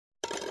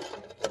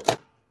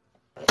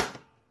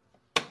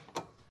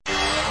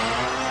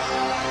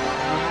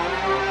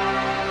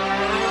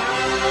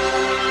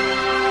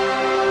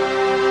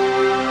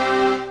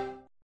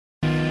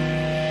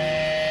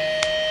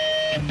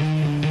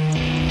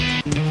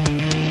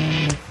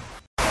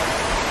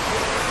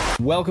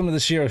Welcome to the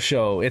Shiro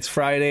Show. It's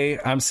Friday.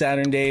 I'm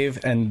Saturn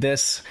Dave, and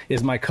this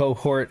is my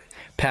cohort,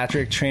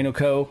 Patrick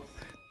Trainoco.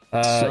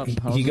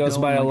 He goes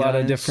by a lot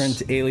of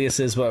different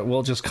aliases, but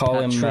we'll just call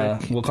him.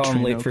 We'll call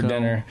him Late for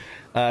Dinner.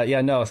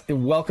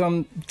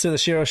 Welcome to the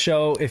Shiro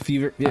Show. If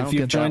you've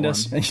joined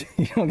us,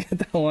 you don't get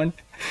that one.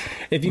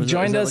 If you've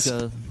joined us,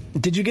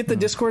 did you get the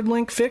Discord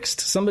link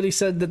fixed? Somebody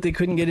said that they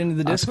couldn't get into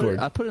the Discord.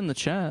 I put it in the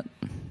chat.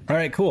 All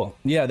right, cool.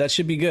 Yeah, that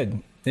should be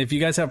good. If you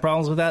guys have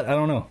problems with that, I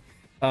don't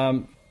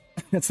know.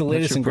 It's the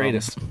latest and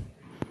greatest.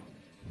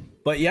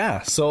 But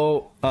yeah,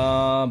 so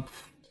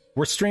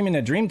we're streaming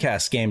a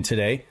Dreamcast game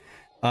today.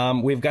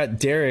 We've got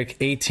Derek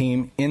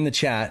A-Team in the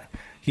chat.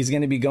 He's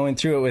going to be going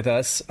through it with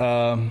us,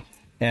 and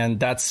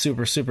that's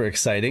super, super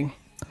exciting.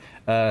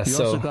 You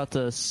also got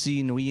the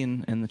C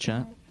Nguyen in the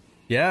chat.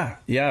 Yeah,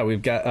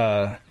 we've got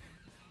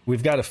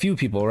a few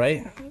people,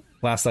 right?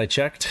 Last I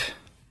checked.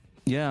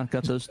 Yeah,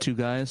 got those two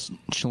guys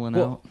chilling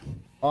out.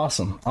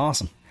 Awesome.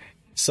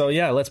 So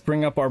yeah, let's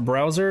bring up our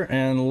browser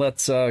and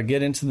let's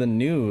get into the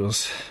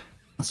news.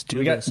 Let's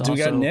do this. Do we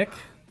got Nick?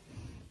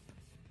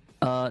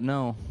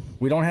 No.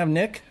 We don't have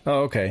Nick?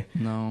 Oh, okay.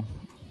 No.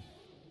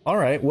 All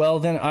right. Well,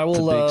 then I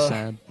will.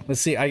 Sad.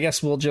 Let's see. I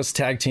guess we'll just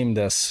tag team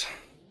this.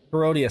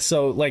 Herodias.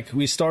 So, like,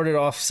 we started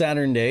off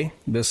Saturn Day,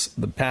 this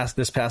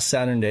past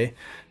Saturn Day,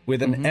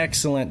 with an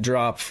excellent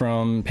drop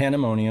from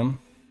Pandemonium,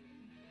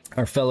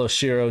 our fellow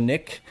Shiro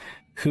Nick,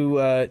 who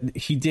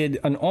he did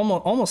an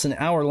almost an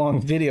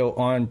hour-long video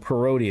on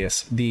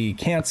Parodius, the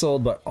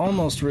canceled but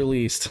almost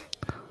released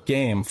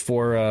game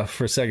for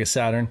Sega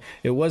Saturn.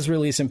 It was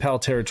released in PAL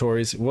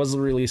territories. It was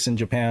released in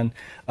Japan.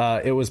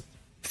 It was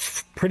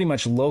pretty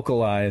much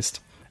localized,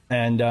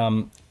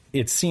 and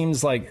it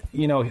seems like,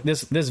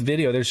 this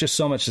video, there's just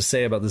so much to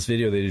say about this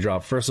video that he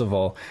dropped. First of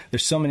all,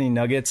 there's so many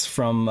nuggets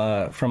from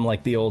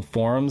like the old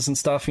forums and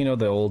stuff,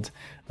 the old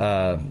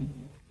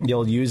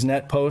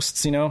Usenet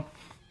posts,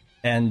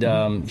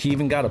 and he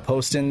even got a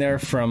post in there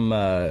from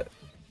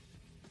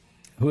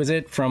who is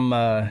it from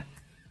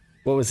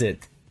what was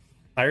it,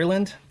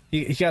 Ireland?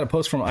 He got a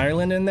post from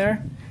Ireland in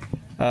there.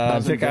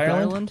 Vic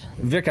Ireland?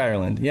 Vic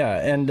Ireland, yeah.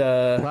 And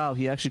wow,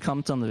 he actually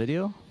commented on the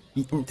video?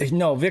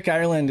 No, Vic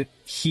Ireland,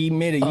 he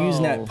made a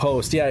Usenet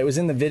post. Yeah, it was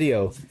in the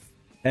video.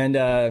 And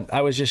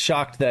I was just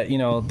shocked that,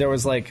 there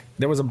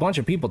was a bunch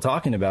of people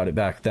talking about it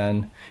back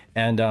then.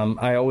 And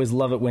I always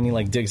love it when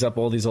he digs up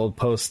all these old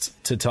posts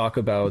to talk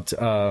about,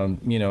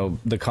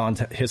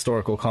 the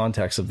historical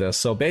context of this.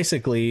 So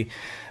basically,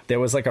 there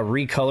was a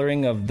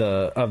recoloring of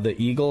the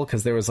eagle,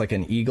 because there was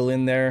an eagle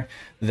in there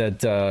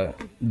that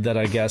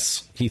I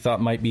guess he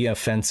thought might be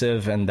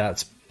offensive, and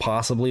that's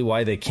possibly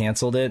why they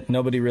canceled it.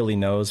 Nobody really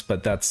knows,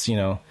 but that's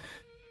the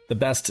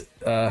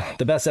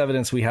best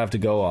evidence we have to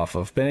go off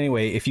of. But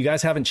anyway, if you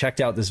guys haven't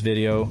checked out this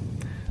video,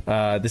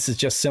 this is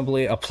just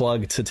simply a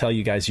plug to tell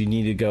you guys you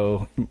need to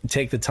go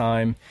take the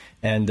time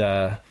and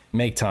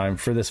make time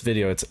for this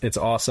video. It's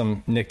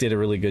awesome. Nick did a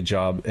really good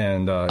job,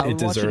 and it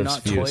deserves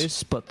views. Not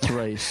twice, but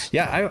thrice.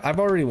 Yeah, I've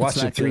already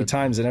watched it 3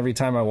 times, and every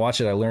time I watch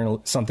it, I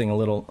learn something a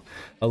little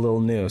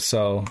new.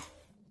 So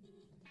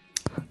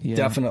yeah,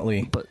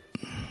 definitely. But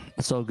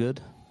it's all good.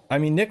 I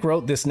mean, Nick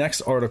wrote this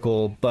next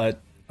article,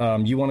 but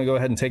you want to go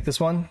ahead and take this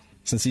one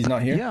since he's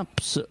not here?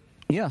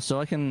 Yeah. So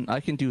I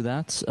can do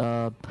that.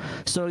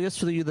 So I guess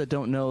for you that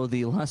don't know,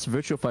 the last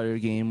Virtua Fighter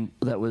game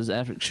that was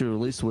actually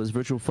released was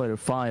Virtua Fighter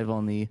 5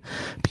 on the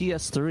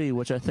PS3,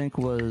 which I think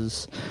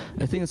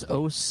it's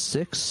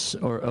 06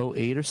 or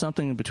 08 or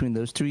something in between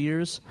those 2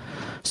 years.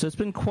 So it's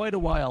been quite a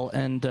while,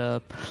 and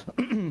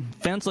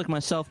fans like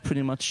myself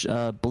pretty much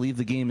believe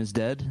the game is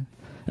dead,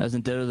 as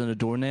in deader than a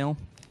doornail.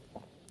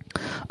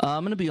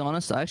 I'm going to be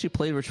honest, I actually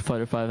played Virtua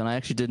Fighter 5, and I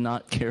actually did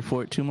not care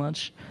for it too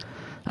much.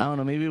 I don't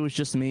know, maybe it was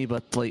just me,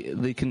 but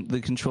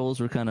the controls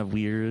were kind of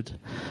weird,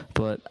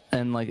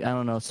 and I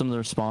don't know, some of the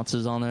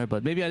responses on there,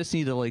 but maybe I just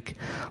need to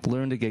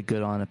learn to get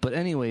good on it. But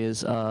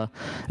anyways,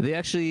 they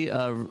actually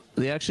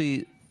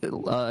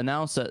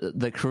announced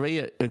that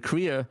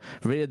Korea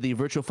rated the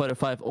Virtua Fighter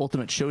 5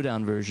 Ultimate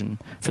Showdown version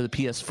for the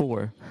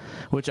PS4,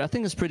 which I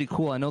think is pretty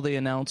cool. I know they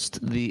announced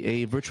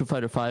a Virtua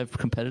Fighter 5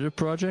 competitive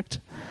project.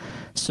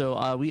 So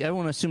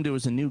everyone assumed it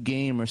was a new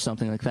game or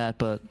something like that,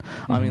 but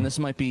I mean, this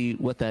might be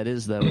what that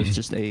is, though. It's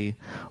just a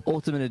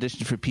Ultimate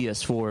Edition for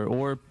PS4,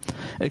 or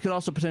it could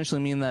also potentially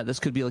mean that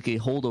this could be a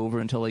holdover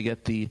until they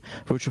get the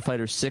Virtua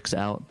Fighter 6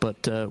 out,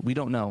 but we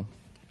don't know.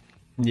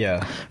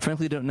 Yeah,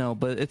 frankly, don't know,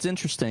 but it's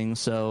interesting.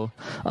 So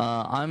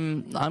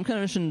I'm kind of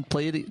interested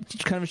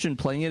in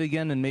playing it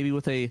again, and maybe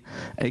with a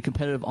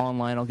competitive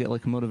online, I'll get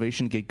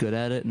motivation to get good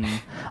at it, and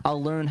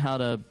I'll learn how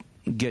to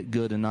get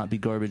good and not be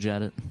garbage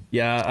at it.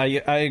 Yeah,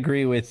 I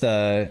agree with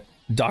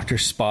Dr.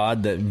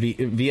 Spod that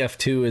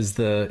VF2 is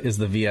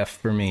the VF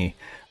for me.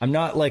 I'm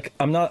not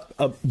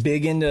a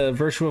big into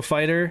Virtua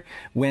Fighter.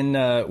 When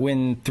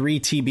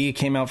 3TB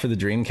came out for the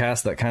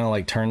Dreamcast, that kind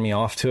of turned me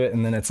off to it,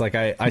 and then it's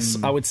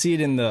I would see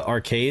it in the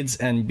arcades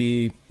and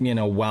be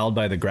wowed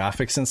by the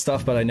graphics and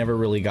stuff, but I never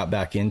really got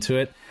back into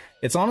it.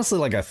 It's honestly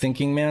like a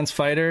thinking man's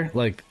fighter.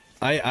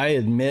 I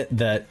admit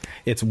that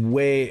it's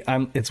way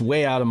out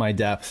of my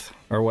depth,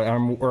 or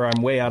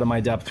I'm way out of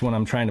my depth when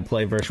I'm trying to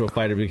play Virtua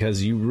Fighter,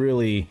 because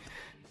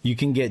you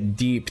can get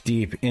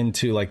deep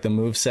into like the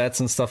move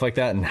sets and stuff like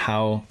that, and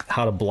how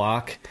to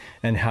block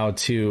and how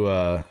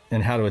to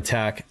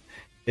attack.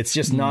 It's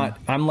just not.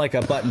 I'm like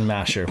a button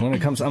masher when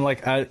it comes. I'm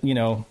like,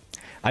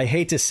 I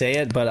hate to say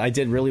it, but I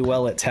did really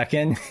well at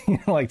Tekken,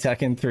 like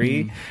Tekken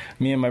 3.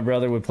 Me and my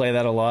brother would play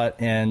that a lot,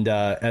 and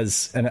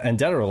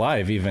Dead or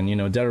Alive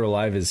even. Dead or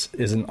Alive is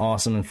an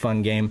awesome and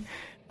fun game.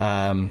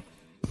 And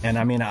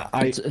I mean,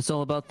 it's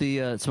all about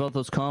it's about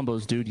those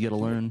combos, dude. You got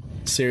to learn.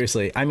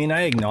 Seriously, I mean,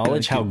 I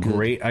acknowledge how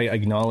great. I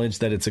acknowledge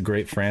that it's a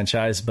great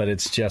franchise, but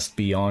it's just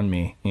beyond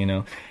me.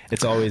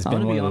 It's always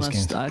been one of those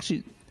games.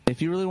 Actually, if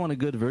you really want a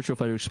good Virtua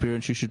Fighter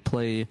experience, you should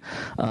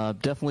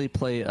definitely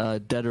play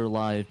Dead or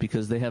Alive,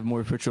 because they have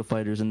more Virtua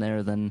Fighters in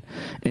there than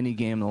any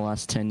game in the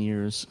last 10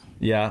 years.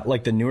 Yeah,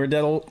 like the newer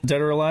Dead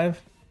or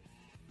Alive?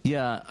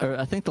 Yeah, or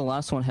I think the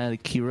last one had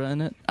Akira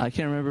in it. I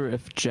can't remember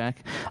if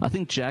I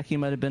think Jackie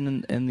might have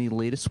been in the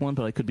latest one,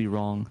 but I could be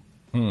wrong.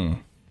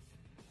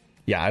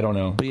 Yeah, I don't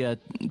know. But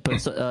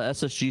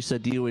SSG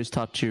said DOA's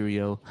top tier,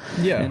 yo.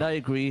 Yeah. And I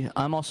agree.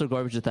 I'm also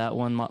garbage at that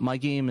one. My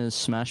game is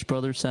Smash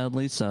Brothers,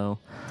 sadly, so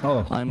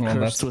I'm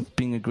cursed with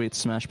being a great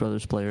Smash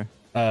Brothers player.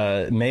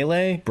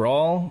 Melee,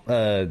 Brawl,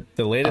 the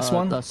latest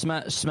one?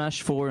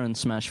 Smash 4 and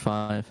Smash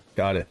 5.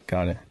 Got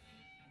it.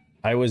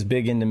 I was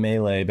big into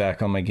Melee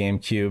back on my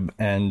GameCube,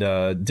 and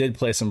did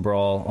play some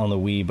Brawl on the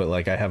Wii, but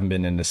like I haven't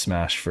been into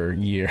Smash for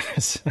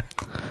years.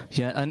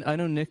 Yeah, I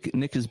know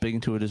Nick is big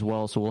into it as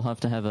well, so we'll have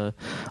to have a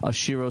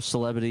Shiro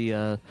celebrity,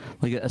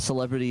 like a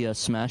celebrity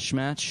Smash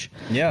match.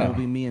 Yeah. It'll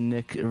be me and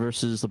Nick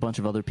versus a bunch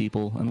of other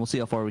people, and we'll see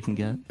how far we can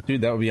get.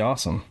 Dude, that would be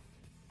awesome.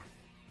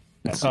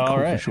 It's all cool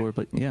right. For sure,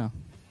 but yeah.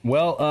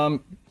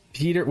 Well,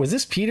 Peter, was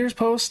this Peter's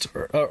post,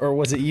 or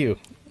was it you?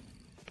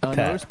 No,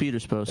 it was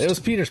Peter's post. It was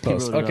Peter's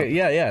post. Okay,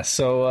 yeah.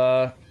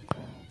 So,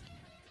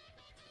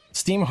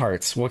 Steam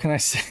Hearts. What can I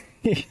say?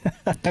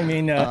 I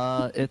mean,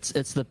 it's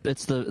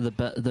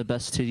the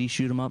best titty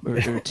shoot 'em up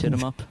or tit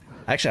 'em up.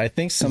 Actually, I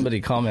think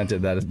somebody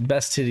commented that it's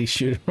best titty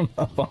shoot 'em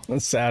up on the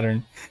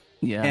Saturn.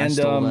 Yeah, and I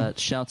stole that.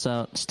 Shouts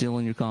out,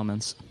 stealing your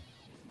comments.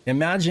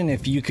 Imagine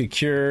if you could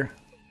cure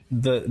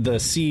the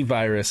C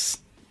virus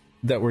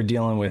that we're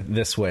dealing with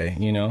this way.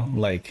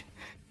 Like.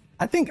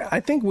 I think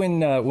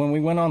when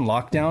we went on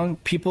lockdown,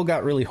 people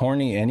got really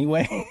horny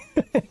anyway.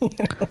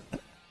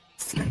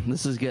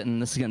 This is getting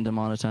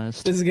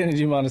demonetized. This is getting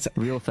demonetized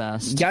real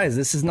fast, guys.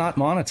 This is not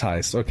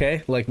monetized,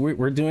 okay? Like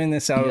we're doing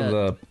this out of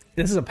the.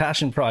 This is a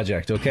passion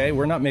project, okay?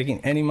 We're not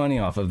making any money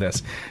off of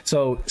this.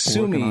 So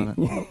sue me,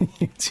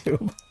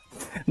 YouTube.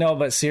 No,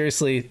 but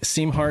seriously,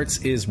 Steam Hearts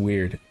is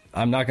weird.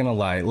 I'm not gonna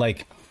lie.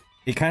 Like,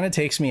 it kind of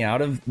takes me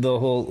out of the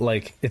whole,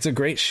 like, it's a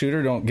great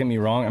shooter, don't get me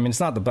wrong. I mean, it's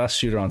not the best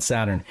shooter on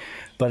Saturn,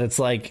 but it's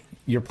like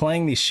you're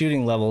playing these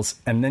shooting levels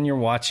and then you're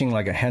watching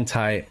like a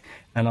hentai,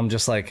 and I'm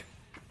just like,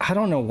 I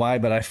don't know why,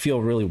 but I feel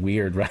really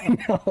weird right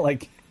now.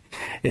 Like,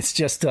 it's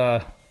just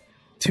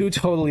two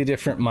totally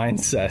different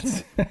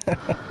mindsets.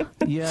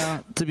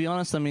 Yeah, to be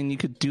honest, I mean, you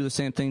could do the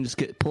same thing, just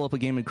pull up a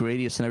game of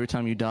Gradius, and every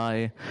time you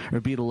die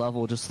or beat a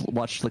level, just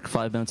watch like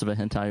 5 minutes of a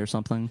hentai or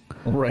something.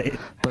 Right.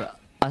 But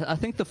I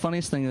think the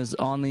funniest thing is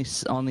on the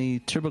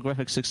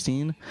TurboGrafx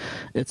 16,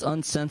 it's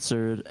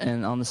uncensored,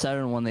 and on the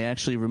Saturn one they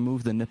actually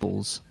remove the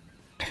nipples.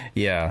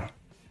 Yeah,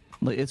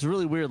 like it's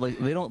really weird. Like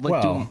they don't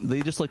like they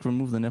just like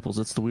remove the nipples.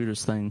 It's the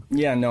weirdest thing.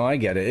 Yeah, no, I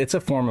get it. It's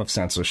a form of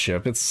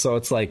censorship.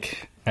 It's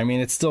like, I mean,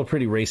 it's still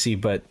pretty racy,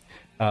 but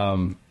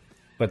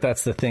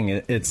that's the thing.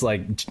 It's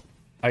like,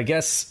 I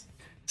guess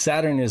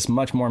Saturn is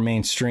much more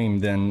mainstream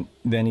than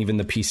even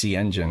the PC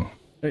Engine.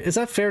 Is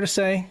that fair to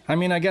say? I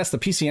mean, I guess the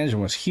PC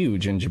Engine was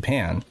huge in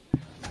Japan.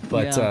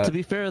 But, yeah, to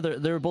be fair,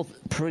 they're both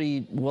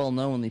pretty well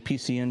known, the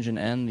PC Engine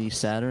and the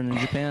Saturn in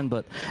Japan.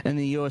 But in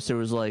the US, there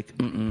was like,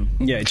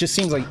 yeah, it just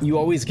seems like you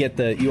always get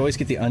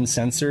the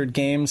uncensored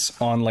games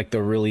on like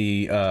the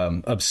really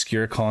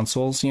obscure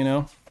consoles,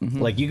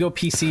 Like you go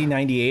PC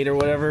 98 or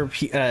whatever,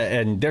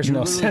 and there's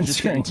no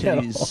censoring at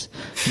all.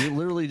 You're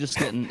literally just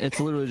getting, it's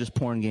literally just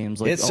porn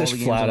games. Like, it's all just the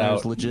games flat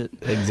out legit.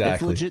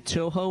 Exactly. It's legit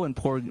Toho, and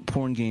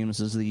porn games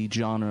is the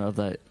genre of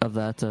that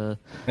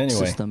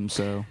system.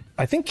 So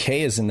I think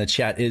Kay is in the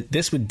chat.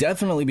 This would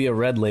definitely be a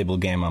red label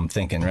game, I'm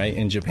thinking, right?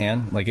 In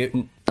Japan, like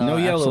no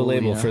yellow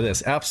label for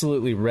this.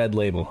 Absolutely red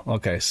label.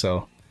 Okay,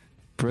 so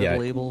red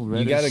label.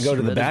 Red you got to go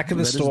to the back of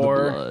the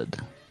store, the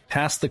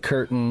past the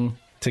curtain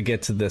to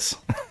get to this.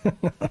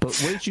 But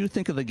what did you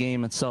think of the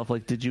game itself?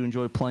 Like, did you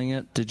enjoy playing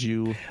it? Did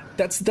you?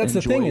 That's the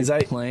thing is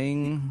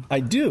playing.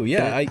 I do.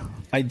 Yeah,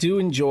 I do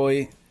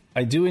enjoy.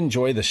 I do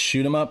enjoy the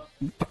shoot 'em up.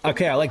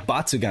 Okay, I like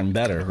Batsugan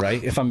better,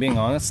 right? If I'm being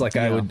honest, like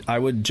I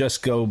would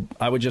just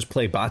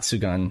play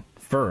Batsugan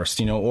first,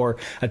 or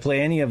I'd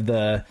play any of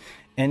the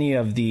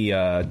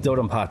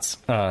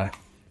Dodonpatsu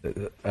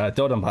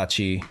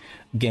Dodonpachi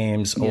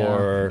games,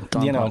 or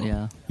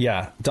Donpachi.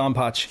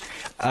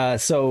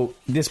 So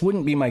this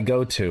wouldn't be my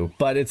go-to,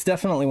 but it's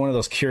definitely one of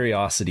those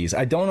curiosities.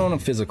 I don't own a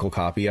physical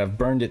copy. I've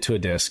burned it to a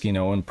disc,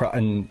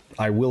 and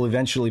I will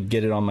eventually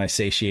get it on my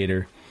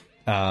satiator.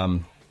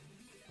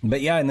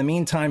 But yeah, in the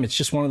meantime, it's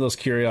just one of those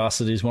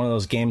curiosities, one of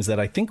those games that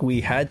I think we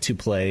had to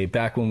play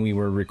back when we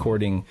were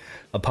recording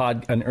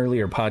an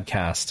earlier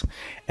podcast.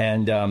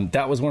 And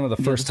that was one of the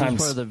first times.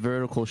 Part of the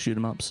vertical shoot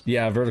 'em ups.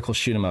 Yeah, vertical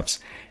shoot 'em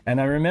ups.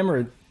 And I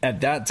remember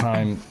at that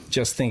time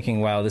just thinking,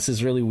 wow, this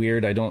is really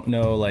weird. I don't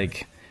know,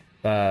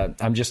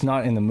 I'm just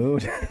not in the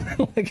mood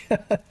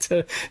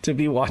to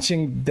be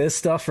watching this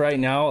stuff right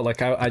now.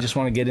 I just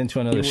want to get into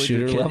another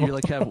shooter level.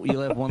 You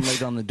have one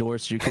leg on the door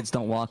so your kids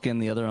don't walk in,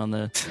 the other on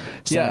the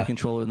center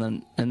controller,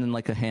 and then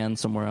like a hand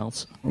somewhere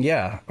else.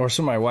 Yeah, or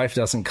so my wife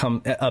doesn't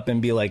come up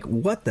and be like,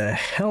 "What the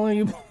hell are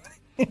you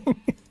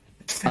playing?"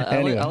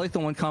 Anyway. I like the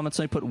one comment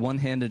somebody put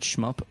one-handed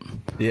shmup.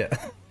 Yeah.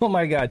 Oh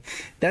my god,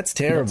 that's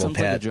terrible, that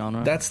Pat. like a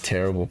genre. That's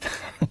terrible.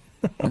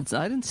 I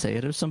didn't say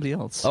it. It was somebody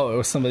else. Oh, it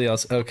was somebody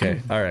else. Okay.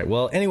 All right.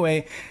 Well,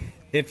 anyway,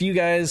 if you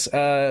guys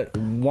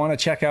want to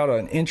check out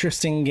an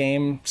interesting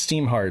game,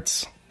 Steam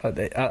Hearts,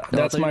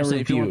 that's my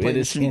review. It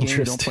is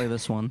interesting. Don't play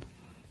this one.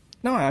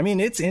 No, I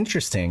mean, it's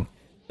interesting.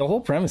 The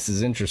whole premise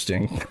is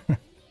interesting.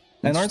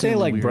 And aren't they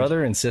like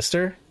brother and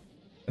sister?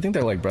 I think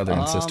they're like brother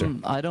and sister.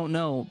 I don't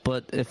know,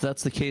 but if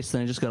that's the case,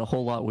 then it just got a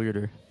whole lot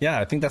weirder. Yeah,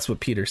 I think that's what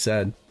Peter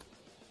said.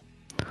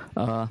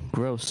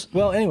 Gross.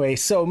 Well, anyway,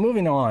 so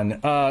moving on.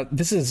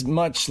 This is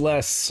much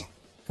less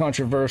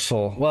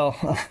controversial. Well,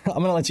 I'm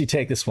going to let you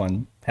take this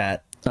one,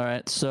 Pat. All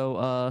right,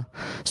 so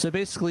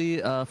basically,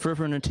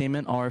 Forever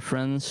Entertainment, our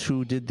friends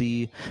who did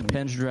the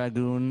Panzer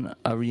Dragoon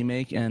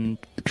remake and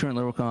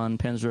currently work on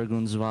Panzer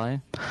Dragoon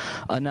Zwei,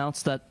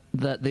 announced that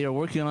they are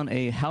working on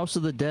a House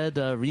of the Dead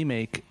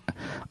remake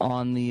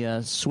on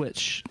the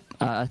Switch.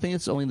 I think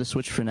it's only the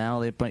Switch for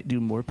now. They might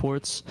do more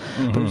ports.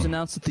 But it was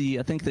announced at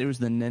I think there was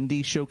the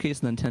Nendy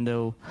showcase,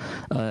 Nintendo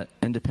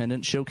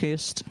Independent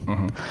showcased.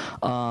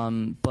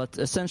 But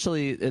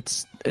essentially,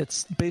 it's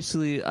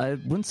basically, I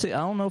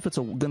don't know if it's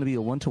going to be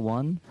a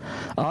one-to-one.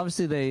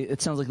 Obviously,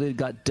 it sounds like they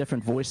got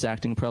different voice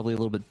acting, probably a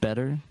little bit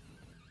better.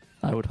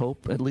 I would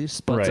hope, at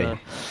least. But right.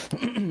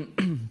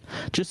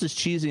 Just as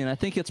cheesy, and I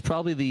think it's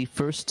probably the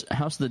first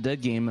House of the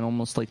Dead game in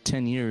almost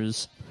 10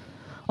 years.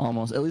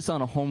 Almost, at least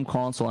on a home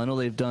console. I know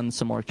they've done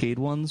some arcade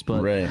ones,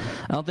 but right.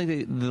 I don't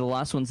think the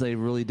last ones they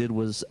really did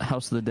was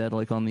House of the Dead,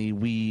 on the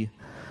Wii,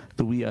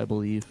 I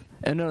believe.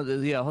 And no,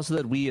 House of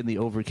the Dead Wii and the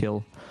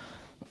Overkill.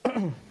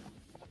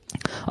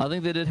 I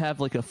think they did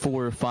have a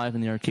 4 or 5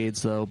 in the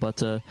arcades though,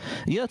 but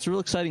it's real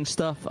exciting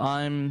stuff.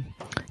 I'm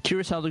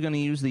curious how they're going to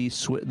use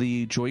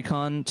the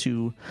Joy-Con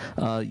to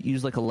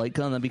use a light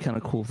gun. That'd be kind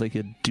of cool if they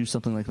could do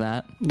something like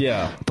that.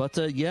 Yeah. But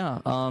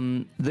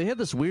they had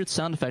this weird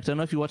sound effect. I don't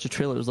know if you watched the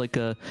trailer. It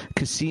was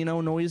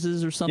casino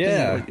noises or something.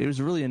 Yeah. It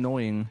was really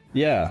annoying.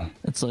 Yeah.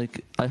 It's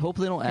I hope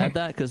they don't add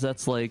that because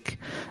that's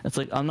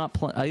I'm not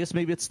playing. I guess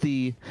maybe it's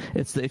the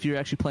if you're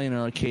actually playing an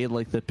arcade,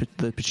 the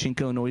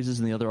pachinko noises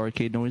and the other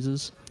arcade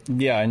noises.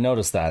 Yeah, I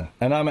noticed that,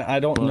 and I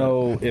don't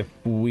know if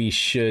we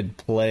should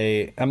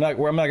play. I'm not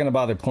going to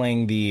bother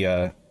playing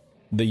the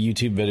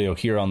YouTube video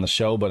here on the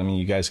show, but I mean,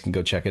 you guys can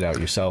go check it out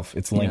yourself.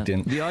 It's linked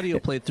in. The audio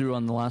played through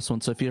on the last one,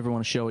 so if you ever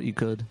want to show it, you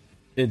could.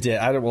 It did.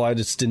 I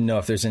just didn't know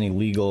if there's any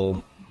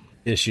legal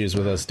issues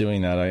with us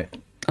doing that.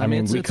 I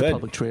mean, we could. A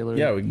public trailer.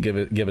 Yeah, we can give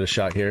it a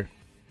shot here.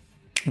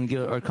 And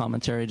give it our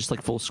commentary, just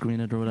full screen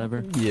it or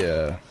whatever.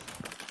 Yeah.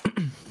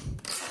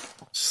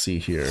 Let's see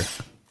here.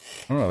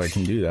 I don't know if I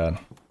can do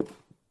that.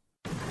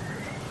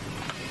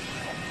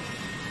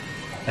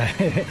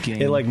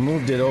 It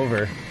moved it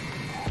over.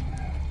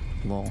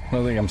 Lol. I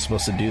don't think I'm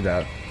supposed to do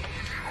that.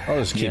 I'll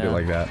just keep it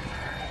like that.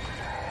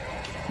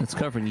 It's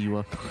covering you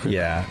up.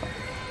 Yeah.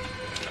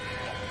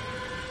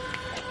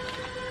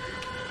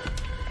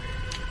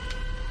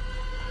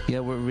 Yeah,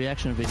 we're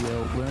reaction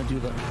video. We're gonna do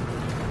the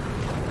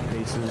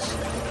faces.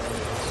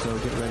 So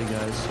get ready,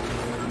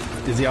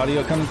 guys. Is the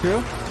audio coming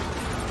through?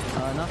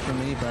 Not for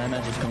me, but I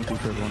imagine it's coming through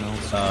for everyone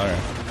else. All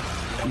right.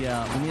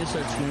 Yeah, we need to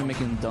start screaming,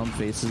 making dumb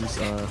faces.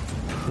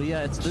 But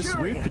yeah, it's this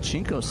weird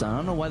pachinko sound. I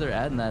don't know why they're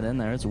adding that in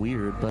there. It's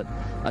weird, but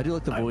I do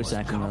like the voice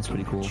acting. That's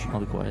pretty cool. I'll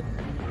be quiet.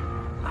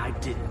 I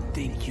didn't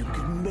think you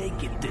could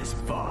make it this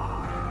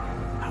far.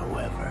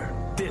 However,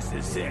 this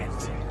is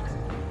it.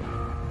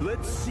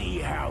 Let's see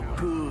how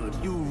good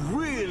you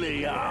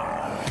really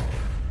are.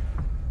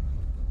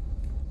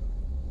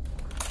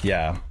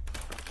 Yeah.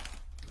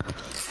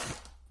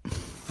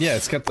 Yeah,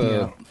 it's got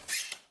the...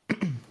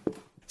 Yeah.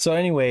 So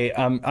anyway,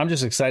 I'm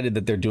just excited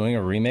that they're doing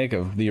a remake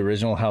of the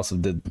original House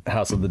of the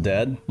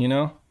Dead,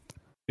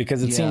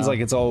 because it seems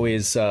like it's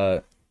always...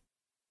 the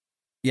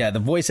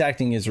voice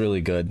acting is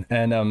really good.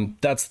 And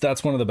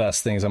that's one of the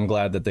best things. I'm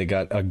glad that they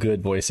got a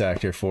good voice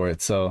actor for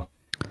it. So...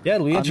 Yeah,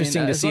 it'll be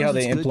interesting to see how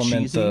they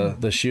implement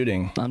the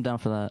shooting. I'm down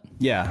for that.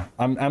 Yeah,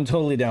 I'm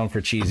totally down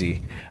for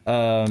cheesy.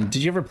 Did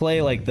you ever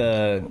play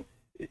the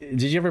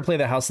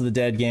House of the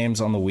Dead games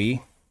on the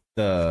Wii?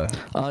 Yeah,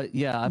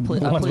 I the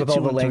played ones with all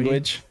 2 the and 3.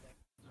 language.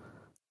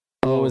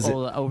 What was it?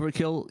 The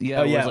Overkill?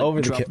 Yeah. Oh yeah,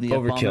 drop the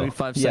bomb every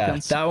 5 Yeah,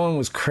 seconds. that one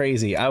was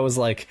crazy. I was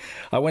like,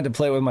 I went to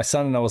play with my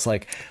son, and I was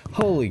like,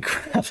 "Holy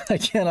crap! I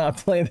cannot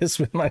play this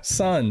with my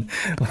son."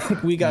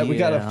 Like, we got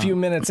a few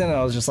minutes in, and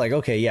I was just like,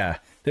 "Okay, yeah,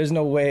 there's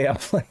no way I'm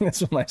playing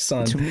this with my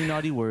son." Too many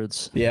naughty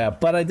words. Yeah,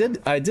 but I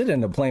did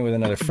end up playing with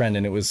another friend,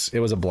 and it was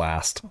a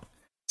blast.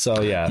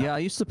 So yeah. Yeah, I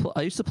used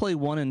to play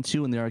 1 and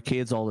 2 in the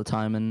arcades all the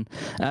time, and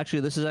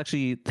actually,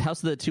 House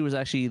of the Dead 2 was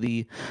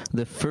actually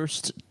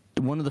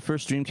one of the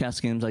first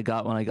Dreamcast games I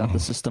got when I got the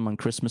system on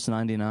Christmas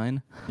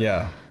 '99.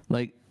 Yeah.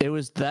 Like, it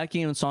was that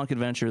game and Sonic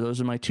Adventure. Those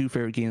are my 2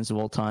 favorite games of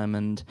all time,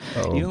 and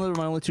even though they were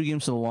my only 2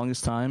 games for the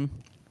longest time,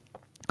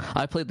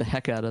 I played the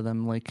heck out of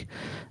them. Like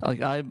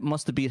I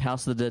must have beat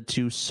House of the Dead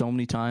 2 so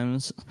many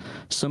times,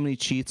 so many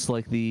cheats.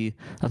 I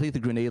think the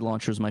grenade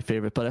launcher is my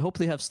favorite, but I hope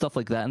they have stuff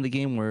like that in the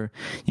game where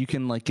you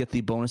can like get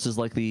the bonuses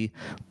like the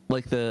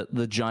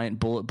giant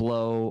bullet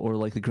blow, or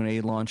like the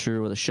grenade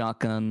launcher, or the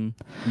shotgun,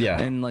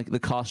 and like the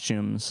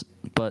costumes.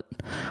 But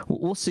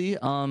we'll see.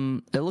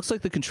 It looks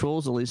like the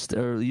controls at least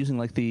are using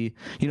like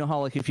how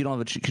like if you don't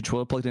have a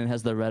controller plugged in, it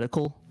has the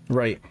reticle,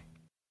 right?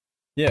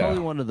 Yeah, probably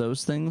one of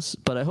those things.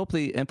 But I hope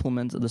they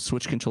implement the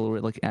Switch controller where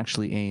it like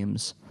actually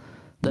aims.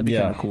 That'd be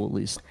kind of cool, at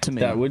least to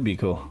me. That would be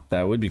cool.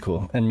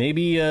 And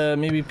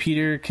maybe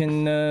Peter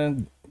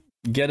can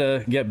get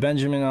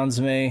Benjamin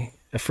Anzame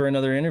for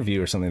another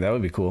interview or something. That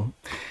would be cool.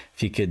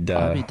 If he could.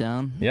 I'd be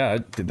down. Yeah,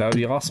 that would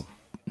be awesome.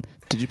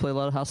 Did you play a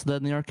lot of House of the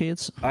Dead in the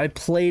arcades? I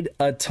played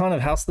a ton of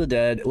House of the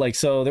Dead. Like,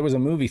 so there was a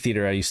movie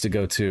theater I used to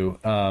go to,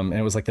 and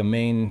it was like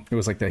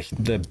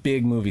the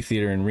big movie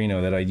theater in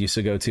Reno that I used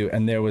to go to,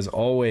 and there was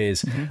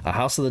always a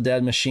House of the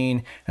Dead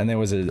machine, and there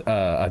was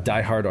a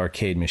Die Hard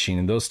arcade machine,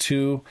 and those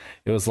two,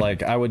 it was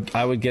like I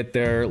would get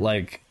there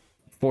like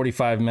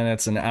 45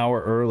 minutes, an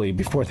hour early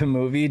before the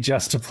movie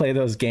just to play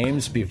those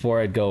games before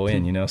I'd go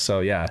in, so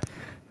yeah,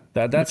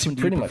 that's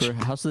pretty much.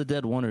 House of the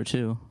Dead 1 or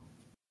 2?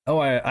 Oh,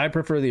 I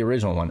prefer the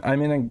original one. I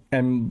mean,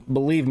 and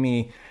believe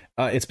me,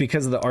 it's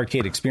because of the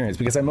arcade experience,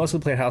 because I mostly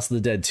played House of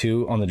the Dead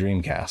 2 on the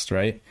Dreamcast,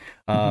 right?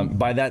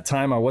 By that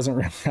time, I wasn't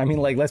really, I mean,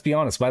 like, let's be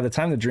honest, by the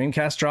time the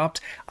Dreamcast dropped,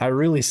 I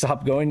really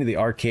stopped going to the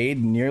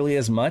arcade nearly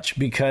as much,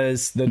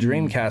 because the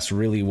Dreamcast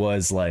really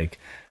was like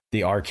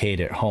the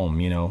arcade at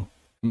home,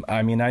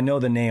 I mean, I know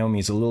the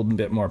Naomi's a little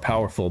bit more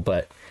powerful,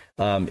 but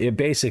it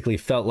basically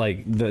felt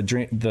like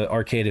the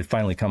arcade had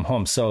finally come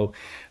home. So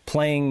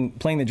playing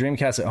the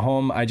Dreamcast at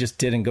home, I just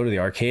didn't go to the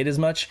arcade as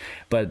much.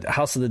 But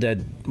House of the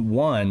Dead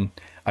 1,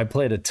 I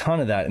played a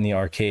ton of that in the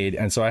arcade,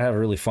 and so I have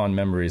really fond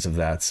memories of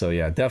that. So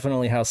yeah,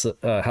 definitely House of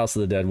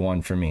the Dead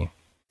 1 for me.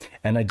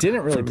 And I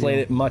didn't really play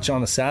it much on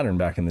the Saturn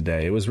back in the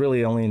day. It was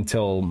really only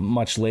until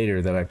much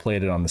later that I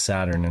played it on the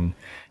Saturn,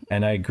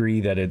 and I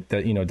agree that it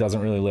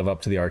doesn't really live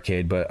up to the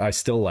arcade, but I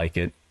still like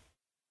it.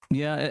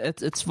 Yeah,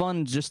 it's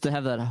fun just to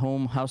have that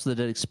home House of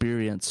the Dead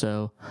experience.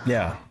 So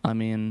yeah, I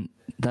mean,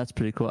 that's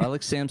pretty cool.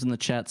 Alex Sam's in the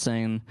chat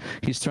saying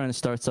he's trying to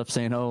start stuff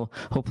saying, "Oh,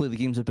 hopefully the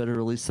game's a better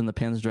release than the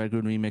Panzer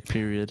Dragoon remake."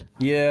 Period.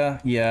 Yeah.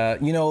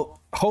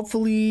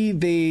 Hopefully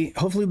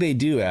they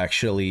do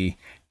actually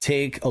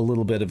take a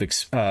little bit of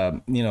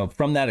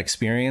from that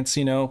experience,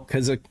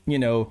 because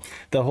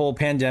the whole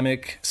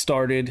pandemic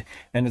started,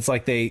 and it's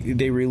like they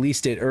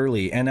released it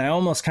early, and I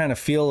almost kind of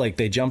feel like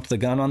they jumped the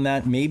gun on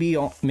that, maybe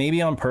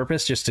on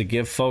purpose, just to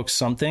give folks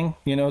something,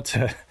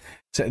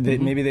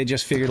 maybe they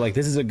just figured like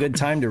this is a good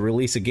time to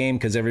release a game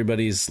because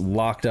everybody's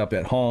locked up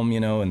at home,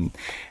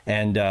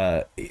 and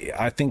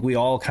I think we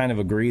all kind of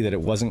agree that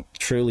it wasn't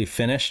truly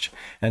finished,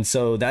 and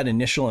so that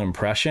initial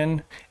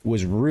impression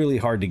was really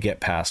hard to get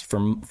past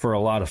for a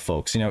lot of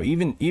folks.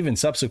 Even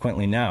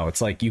subsequently now,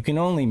 it's like you can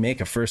only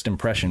make a first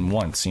impression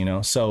once,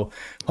 so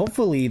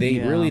hopefully they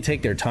really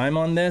take their time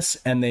on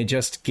this and they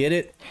just get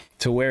it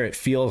to where it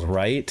feels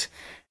right,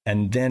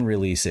 and then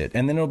release it,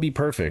 and then it'll be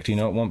perfect. It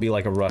won't be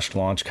like a rushed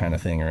launch kind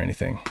of thing or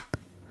anything.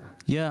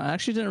 Yeah, I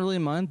actually didn't really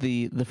mind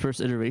the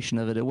first iteration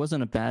of it. It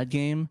wasn't a bad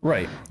game.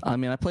 Right. I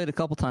mean, I played a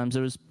couple times.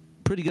 It was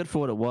pretty good for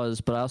what it was,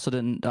 but I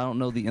don't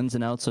know the ins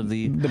and outs of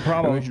the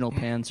original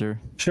Panzer.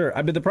 Sure,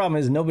 but the problem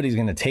is nobody's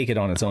going to take it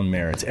on its own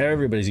merits.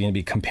 Everybody's going to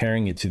be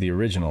comparing it to the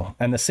original,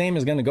 and the same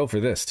is going to go for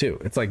this too.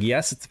 It's like,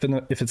 yes,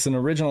 if it's an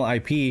original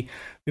IP,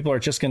 people are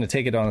just going to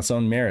take it on its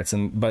own merits,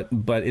 but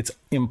it's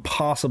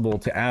impossible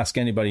to ask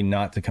anybody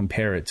not to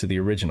compare it to the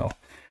original.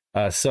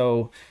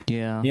 So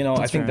yeah,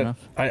 I think that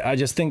I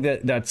just think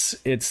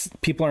that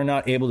people are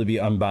not able to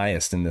be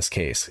unbiased in this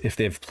case. If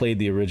they've played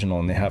the original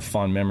and they have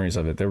fond memories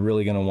of it, they're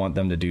really going to want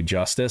them to do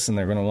justice, and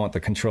they're going to want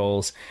the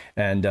controls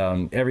and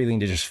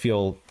everything to just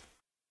feel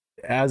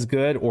as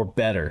good or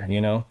better,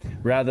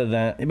 rather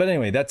than. But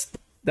anyway, that's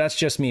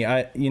just me.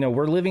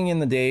 We're living in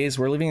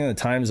the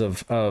times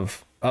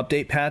of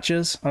update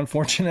patches,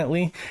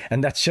 unfortunately,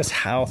 and that's just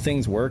how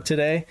things work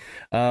today.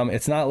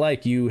 It's not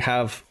like you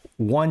have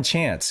one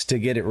chance to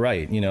get it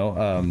right,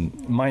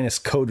 minus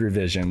code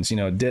revisions,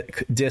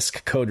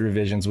 disk code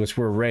revisions, which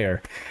were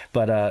rare,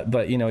 but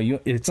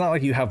it's not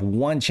like you have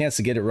one chance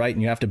to get it right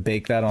and you have to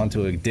bake that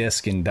onto a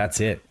disk and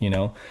that's it.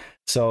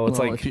 So it's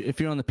well, like if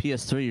you're on the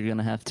PS3, you're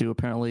gonna have to.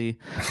 Apparently,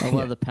 a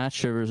lot of the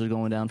patch servers are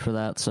going down for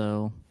that.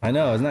 So I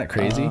know, isn't that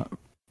crazy?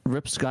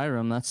 Rip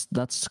Skyrim.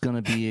 That's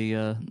gonna be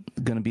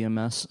a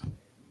mess.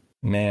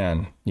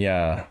 Man,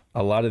 yeah,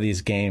 a lot of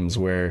these games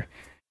where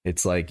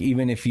it's like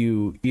even if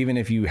you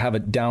have a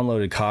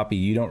downloaded copy,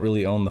 you don't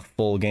really own the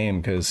full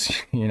game because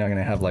you're not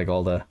gonna have like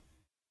all the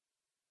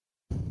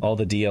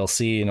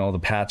DLC and all the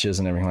patches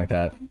and everything like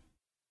that.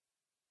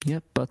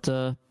 Yep, but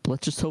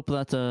let's just hope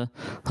that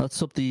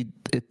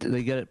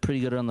they get it pretty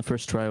good on the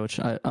first try, which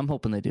I'm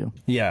hoping they do.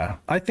 Yeah,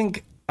 I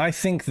think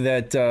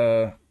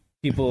that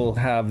people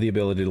have the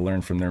ability to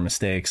learn from their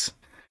mistakes,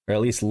 or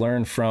at least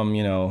learn from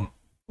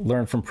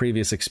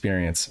previous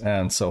experience,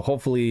 and so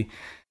hopefully,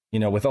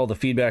 with all the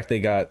feedback they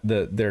got,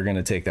 they're going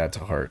to take that to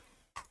heart.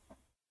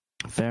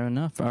 Fair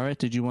enough. All right.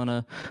 Did you want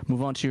to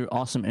move on to your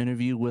awesome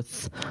interview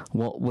with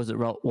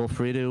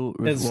Walfredo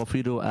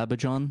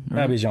Abidjan?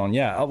 Right? Abidjan,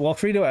 yeah,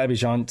 Walfredo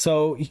Abidjan.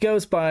 So he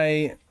goes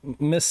by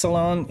Miss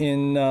Salon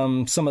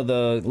in some of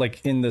the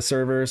in the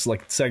servers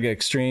like Sega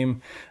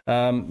Extreme,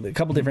 a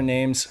couple different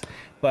names.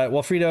 But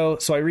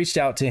Walfredo. So I reached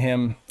out to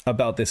him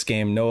about this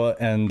game, Noah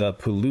and the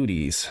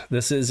Puludes.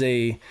 This is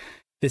a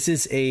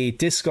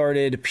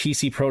discarded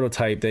PC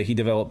prototype that he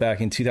developed back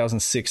in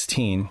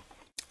 2016.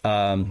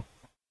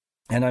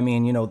 And I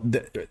mean,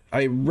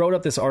 I wrote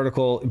up this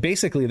article.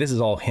 Basically, this is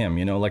all him,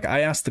 I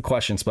asked the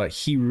questions, but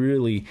he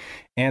really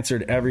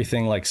answered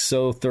everything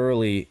so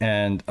thoroughly.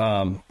 And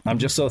I'm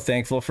just so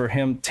thankful for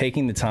him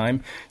taking the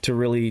time to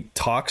really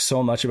talk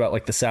so much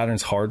about the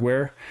Saturn's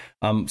hardware.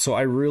 So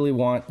I really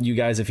want you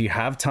guys, if you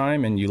have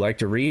time and you like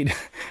to read,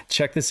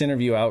 check this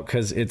interview out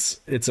because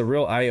it's a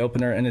real eye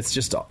opener and it's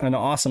just an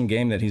awesome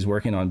game that he's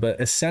working on.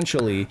 But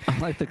essentially, I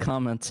like the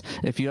comments.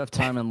 If you have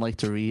time and like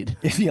to read,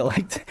 if you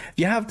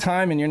have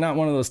time and you're not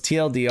one of those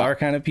TLDR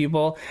kind of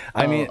people,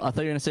 I mean, I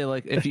thought you were gonna say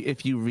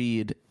if you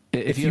read.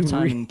 If you have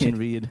time and can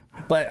read.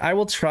 But I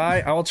will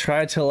try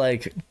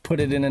to put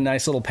it in a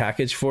nice little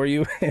package for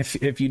you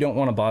if you don't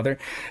want to bother.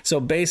 So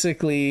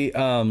basically,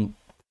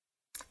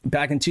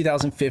 back in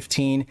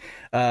 2015,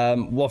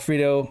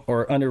 Walfredo,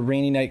 or under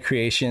Rainy Night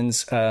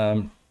Creations,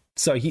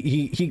 so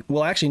he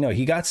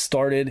got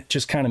started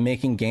just kind of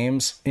making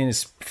games in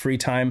his free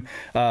time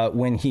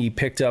when he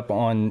picked up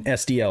on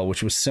SDL,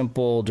 which was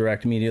Simple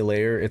Direct Media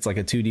Layer. It's like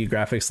a 2D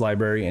graphics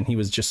library, and he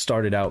was just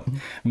started out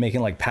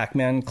making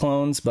Pac-Man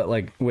clones, but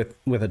with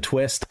a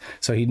twist.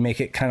 So he'd make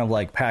it kind of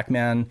like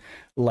Pac-Man,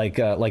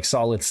 like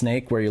Solid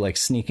Snake, where you're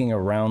sneaking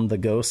around the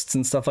ghosts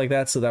and stuff like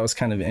that. So that was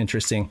kind of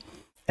interesting.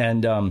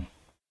 And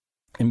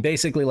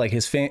basically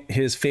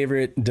his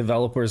favorite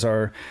developers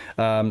are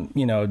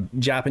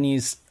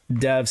Japanese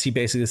devs. He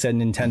basically said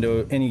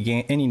Nintendo, any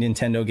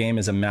Nintendo game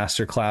is a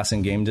masterclass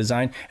in game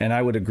design, and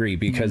I would agree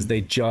because they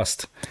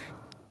just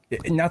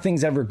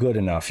nothing's ever good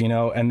enough,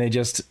 and they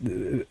just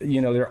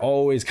they're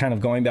always kind of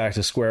going back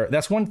to square.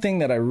 That's one thing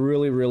that I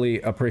really, really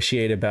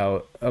appreciate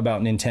about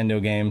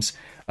Nintendo games,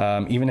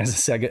 even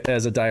as a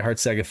diehard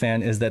Sega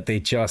fan, is that they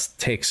just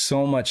take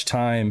so much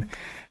time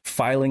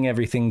filing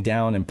everything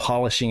down and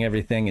polishing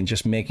everything and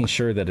just making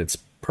sure that it's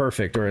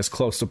perfect or as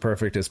close to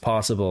perfect as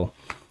possible.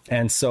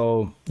 And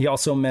so he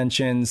also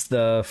mentions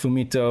the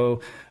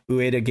Fumito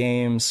Ueda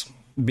games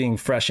being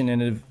fresh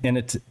and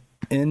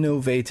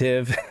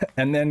innovative,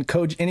 and then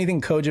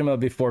anything Kojima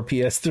before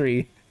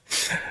PS3.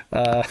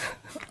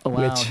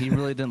 Wow, he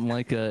really didn't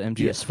like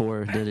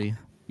MGS4, did he?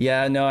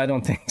 Yeah, no, I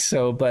don't think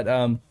so. But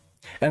and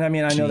I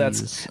mean, I know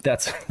that's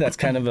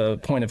kind of a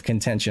point of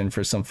contention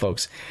for some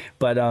folks,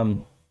 but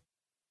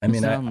I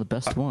mean, I'm the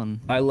best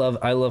one. I love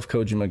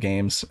Kojima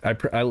games. I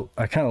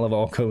kind of love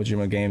all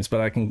Kojima games,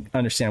 but I can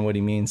understand what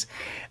he means.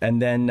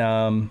 And then,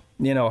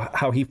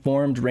 how he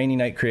formed Rainy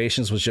Night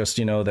Creations was just,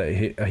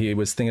 that he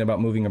was thinking about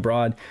moving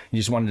abroad. He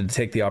just wanted to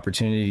take the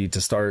opportunity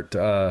to start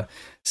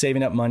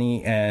saving up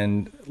money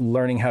and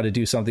learning how to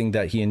do something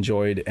that he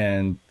enjoyed,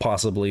 and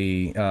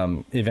possibly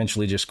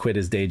eventually just quit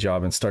his day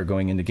job and start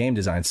going into game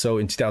design. So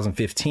in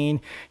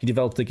 2015, he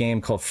developed a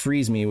game called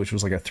Freeze Me, which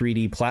was like a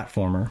 3D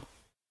platformer,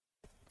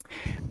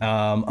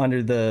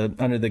 under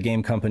the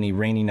game company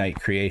Rainy Night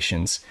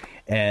Creations.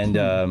 And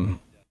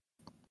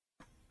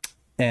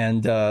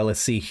let's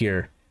see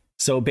here.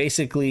 So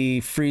basically,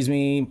 Freeze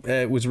Me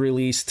was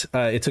released.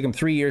 It took him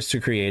 3 years to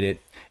create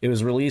it. It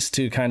was released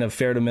to kind of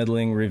fair to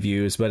middling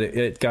reviews, but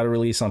it got a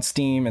release on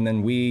Steam and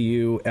then Wii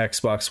U,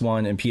 Xbox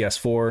One, and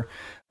PS4.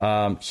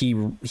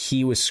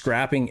 He was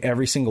scrapping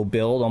every single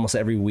build almost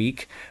every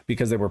week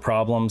because there were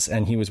problems,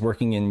 and he was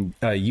working in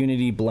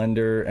Unity,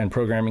 Blender, and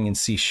programming in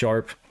C#.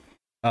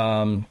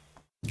 And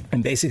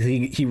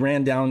basically he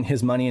ran down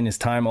his money and his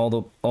time all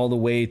the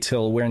way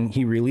till when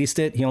he released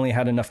it. He only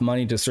had enough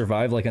money to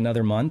survive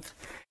another month.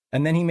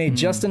 And then he made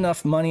just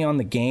enough money on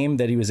the game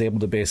that he was able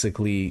to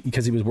basically,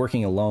 because he was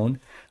working alone,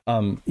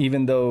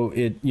 even though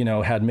it,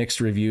 had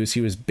mixed reviews,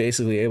 he was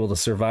basically able to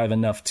survive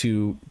enough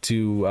to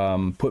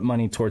put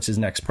money towards his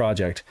next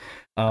project.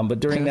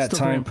 But during that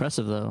time, very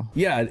impressive though.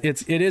 Yeah,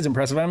 it is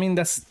impressive. I mean,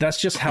 that's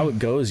just how it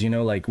goes,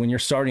 when you're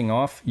starting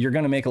off, you're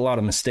going to make a lot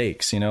of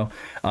mistakes,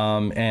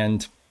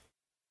 and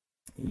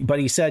but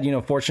he said,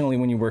 fortunately,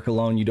 when you work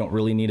alone, you don't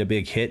really need a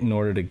big hit in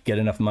order to get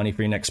enough money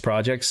for your next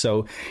project.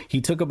 So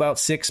he took about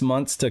 6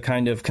 months to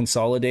kind of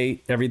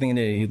consolidate everything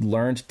that he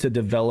learned to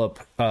develop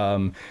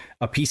a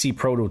PC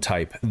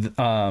prototype.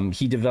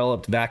 He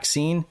developed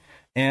Vaccine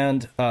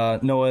and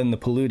Noah and the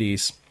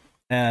Palooties.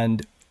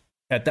 And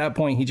at that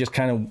point, he just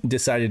kind of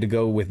decided to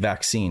go with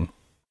Vaccine.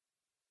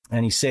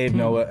 And he saved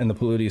Noah and the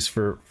Palooties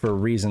for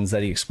reasons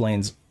that he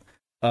explains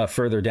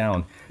further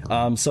down.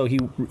 So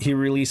he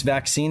released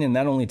Vaccine, and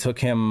that only took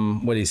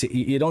him,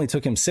 it only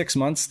took him 6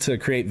 months to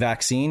create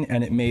Vaccine,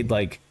 and it made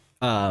like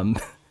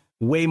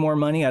way more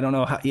money. I don't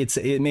know how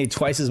it made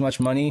twice as much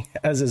money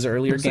as his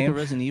earlier game. Like a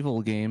Resident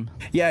Evil game.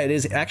 Yeah, it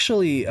is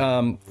actually.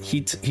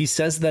 He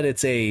says that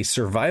it's a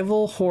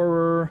survival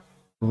horror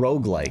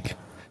roguelike.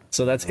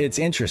 So it's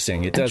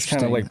interesting. It does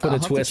kind of like put a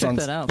twist on.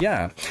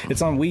 Yeah,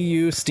 it's on Wii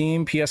U,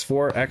 Steam,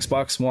 PS4,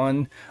 Xbox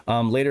One.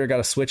 Later, it got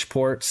a Switch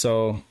port.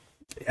 So.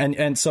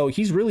 And so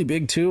he's really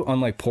big too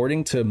on like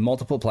porting to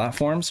multiple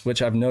platforms,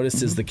 which I've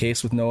noticed is the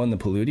case with Noah and the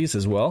Palooties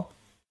as well.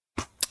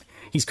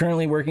 He's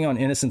currently working on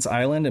Innocence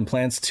Island and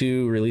plans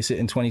to release it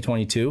in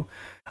 2022.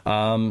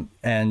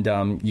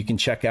 You can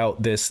check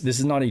out this. This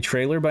is not a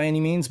trailer by any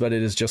means, but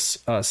it is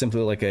just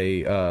simply like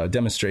a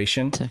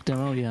demonstration. Tech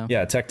demo, yeah.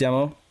 Yeah, tech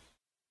demo.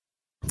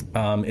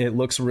 It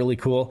looks really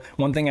cool.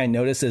 One thing I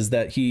noticed is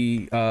that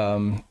he's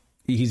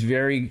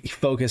very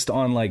focused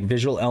on like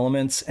visual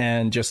elements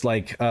and just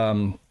like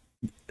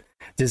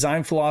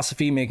design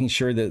philosophy, making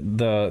sure that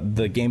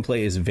the gameplay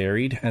is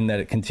varied and that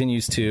it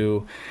continues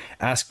to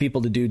ask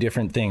people to do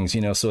different things,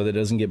 so that it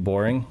doesn't get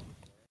boring.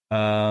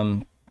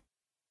 I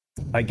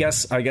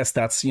guess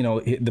that's,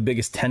 the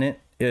biggest tenet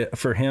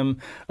for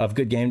him of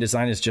good game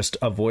design is just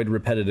avoid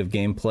repetitive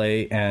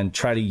gameplay and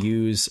try to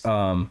use,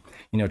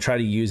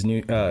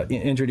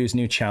 introduce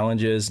new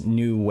challenges,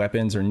 new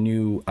weapons or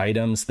new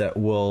items that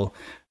will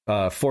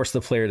force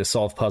the player to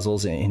solve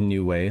puzzles in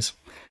new ways.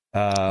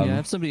 I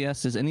have somebody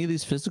asked, is any of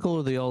these physical or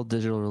are they all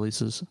digital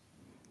releases?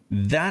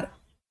 That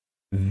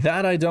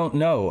I don't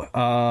know.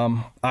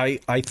 I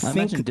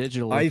think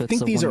digital. I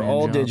think these are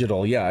all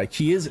digital. Yeah,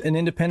 he is an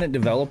independent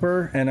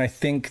developer, and I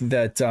think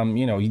that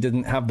he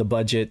didn't have the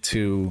budget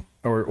to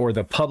or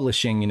the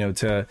publishing,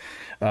 to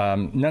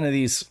none of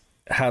these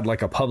had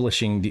like a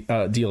publishing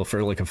deal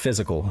for like a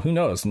physical. Who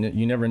knows?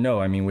 You never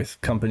know. I mean,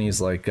 with companies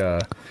like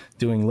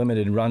doing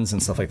limited runs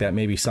and stuff like that,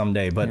 maybe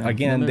someday. But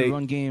again, they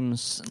run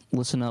games.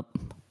 Listen up.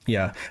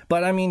 Yeah.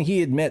 But I mean,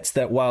 he admits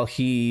that while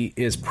he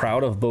is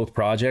proud of both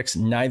projects,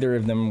 neither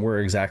of them were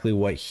exactly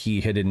what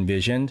he had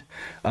envisioned.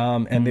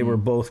 And they were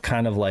both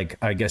kind of like,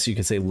 I guess you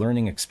could say,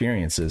 learning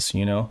experiences,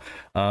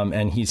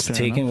 and he's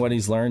taken what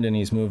he's learned and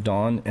he's moved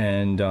on.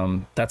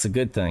 And that's a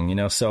good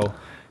thing, So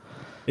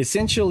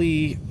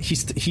essentially,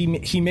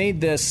 he made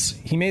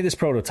this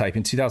prototype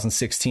in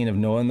 2016 of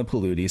Noah and the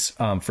Palooties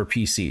for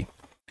PC.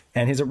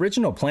 And his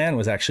original plan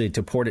was actually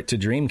to port it to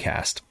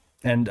Dreamcast.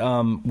 And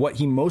what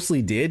he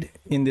mostly did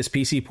in this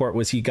PC port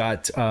was he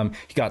got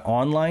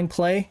online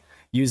play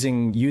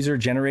using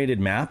user-generated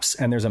maps,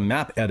 and there's a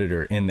map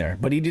editor in there.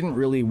 But he didn't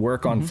really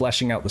work on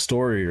fleshing out the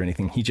story or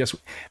anything. He just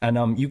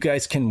you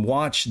guys can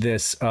watch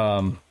this.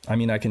 I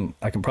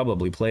can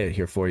probably play it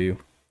here for you.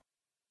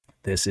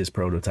 This is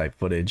prototype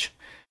footage.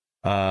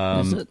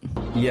 Is it?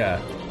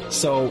 Yeah.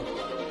 So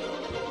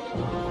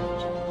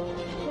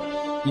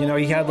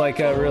he had like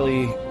a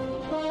really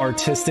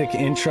artistic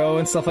intro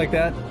and stuff like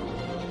that.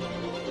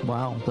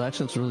 Wow, that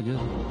actually looks really good.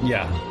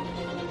 Yeah.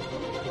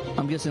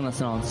 I'm guessing that's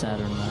not on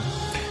Saturn,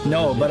 though.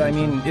 No, but I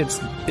mean, it's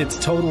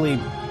totally...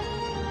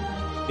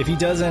 If he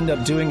does end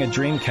up doing a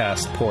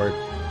Dreamcast port,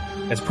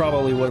 it's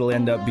probably what it'll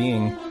end up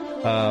being.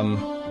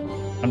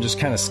 I'm just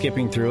kind of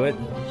skipping through it.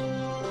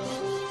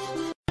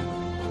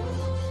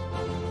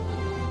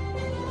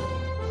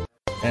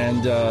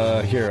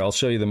 And here, I'll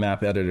show you the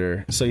map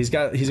editor. So he's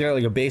got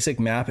like a basic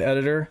map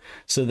editor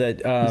so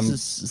that...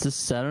 Is this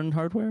Saturn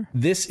hardware?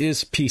 This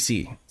is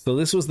PC. So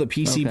this was the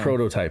PC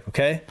prototype,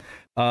 okay?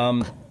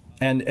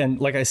 And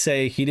like I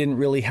say, he didn't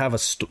really have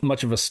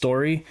much of a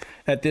story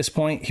at this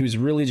point. He was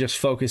really just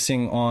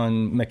focusing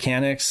on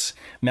mechanics,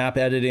 map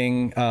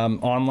editing,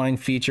 online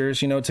features,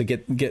 to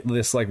get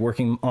this like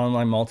working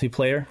online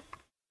multiplayer.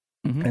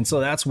 And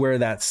so that's where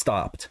that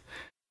stopped.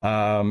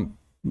 Then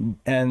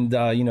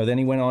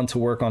he went on to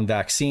work on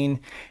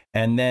Vaccine.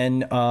 And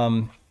then,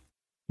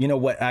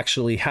 what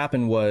actually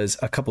happened was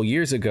a couple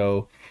years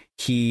ago,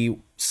 he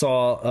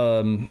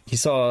saw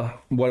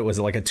what it was,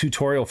 like a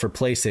tutorial for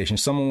PlayStation.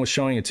 Someone was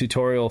showing a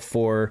tutorial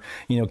for,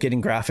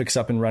 getting graphics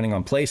up and running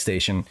on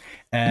PlayStation.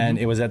 And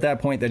it was at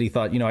that point that he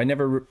thought,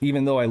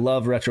 even though I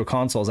love retro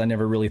consoles, I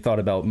never really thought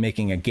about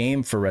making a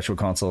game for retro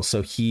consoles.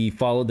 So he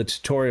followed the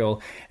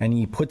tutorial and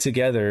he put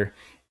together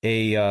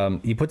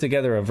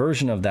a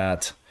version of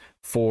that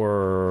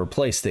for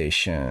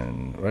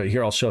PlayStation. Right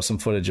here, I'll show some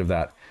footage of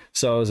that.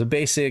 So it was a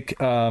basic,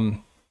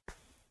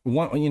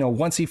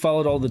 once he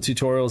followed all the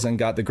tutorials and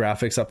got the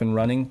graphics up and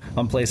running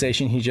on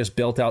PlayStation, he just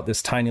built out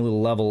this tiny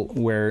little level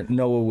where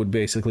Noah would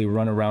basically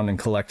run around and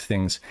collect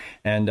things.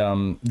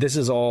 And this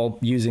is all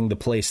using the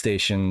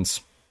PlayStation's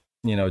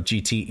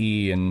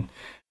GTE,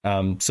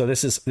 and so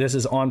this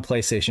is on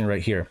PlayStation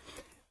right here.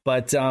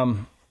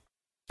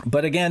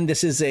 But again,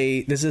 this is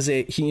a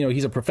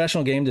he's a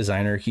professional game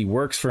designer. He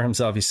works for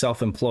himself. He's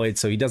self-employed,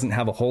 so he doesn't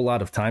have a whole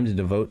lot of time to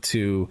devote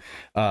to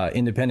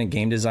independent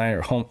game design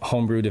or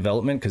homebrew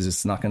development, because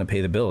it's not going to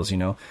pay the bills,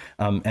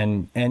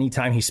 and any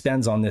time he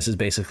spends on this is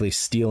basically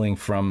stealing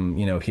from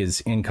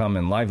his income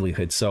and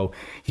livelihood. So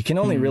he can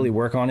only really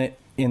work on it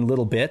in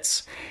little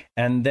bits.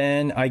 And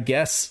then I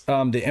guess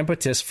the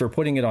impetus for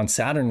putting it on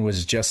Saturn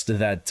was just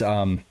that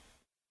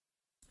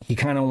he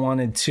kind of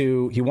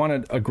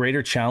wanted a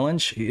greater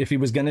challenge. If he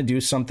was going to do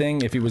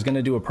something, if he was going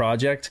to do a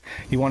project,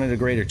 he wanted a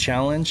greater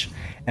challenge,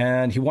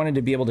 and he wanted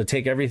to be able to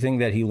take everything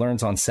that he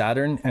learns on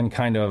Saturn and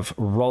kind of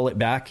roll it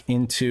back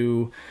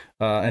into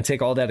and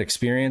take all that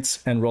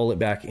experience and roll it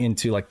back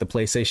into like the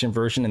PlayStation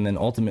version, and then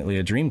ultimately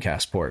a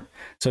Dreamcast port.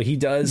 So he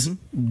does,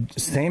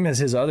 same as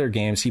his other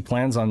games, he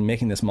plans on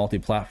making this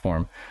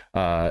multi-platform.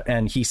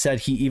 And he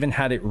said he even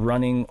had it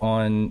running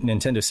on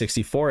Nintendo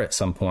 64 at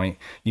some point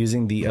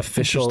using the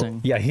official,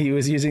 he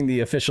was using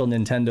the official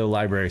Nintendo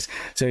libraries.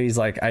 So he's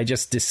like, I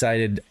just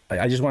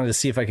wanted to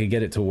see if I could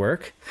get it to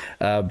work,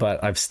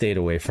 but I've stayed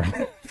away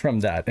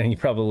from that. And he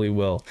probably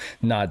will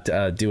not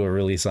do a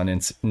release on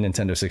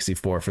Nintendo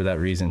 64 for that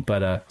reason.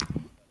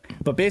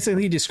 But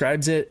basically he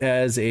describes it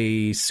as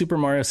a Super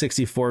Mario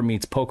 64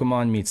 meets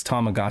Pokemon meets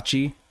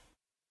Tamagotchi.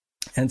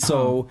 And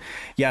so,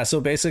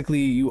 so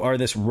basically you are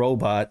this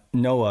robot,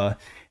 Noah,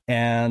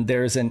 and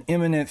there's an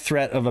imminent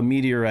threat of a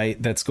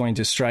meteorite that's going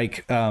to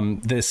strike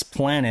this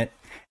planet.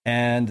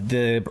 And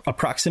the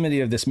proximity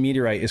of this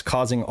meteorite is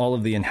causing all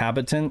of the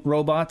inhabitant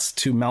robots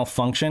to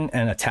malfunction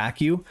and attack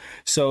you.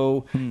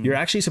 So you're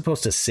actually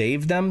supposed to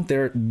save them.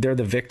 They're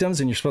the victims,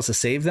 and you're supposed to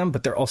save them,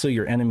 but they're also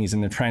your enemies,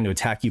 and they're trying to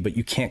attack you, but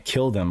you can't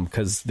kill them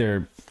because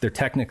they're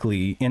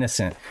technically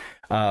innocent.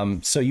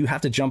 So you have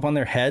to jump on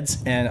their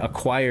heads and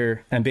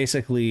acquire and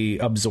basically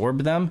absorb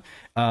them.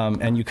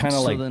 And you kind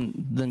of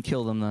then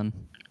kill them then.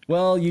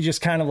 Well, you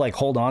just kind of like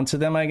hold on to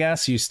them, I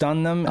guess. You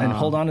stun them and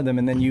hold on to them,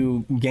 and then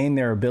you gain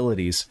their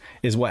abilities.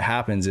 Is what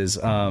happens is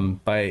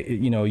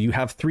you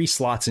have 3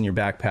 slots in your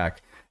backpack.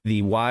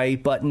 The Y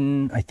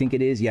button, I think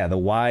it is. Yeah, the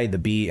Y, the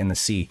B, and the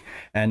C.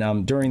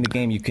 And during the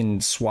game, you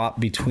can swap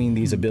between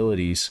these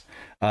abilities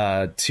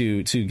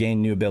to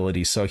gain new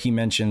abilities. So he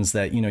mentions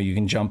that you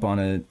can jump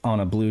on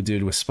a blue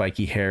dude with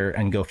spiky hair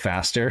and go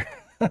faster.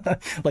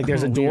 Like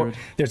there's a door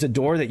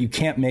that you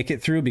can't make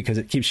it through because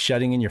it keeps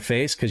shutting in your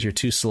face because you're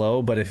too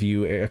slow. But if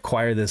you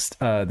acquire this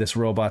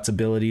robot's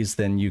abilities,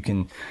 then you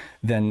can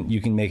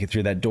make it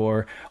through that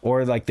door.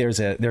 Or like there's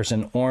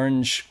an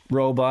orange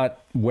robot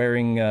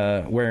wearing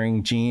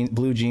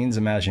blue jeans.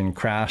 Imagine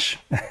Crash,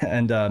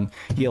 and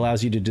he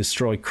allows you to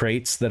destroy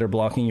crates that are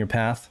blocking your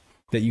path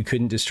that you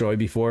couldn't destroy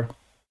before.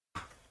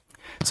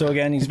 So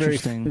again, he's very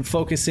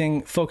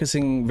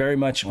focusing very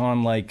much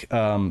on like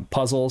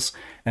puzzles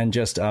and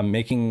just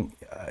making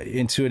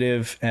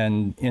intuitive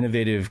and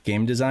innovative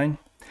game design.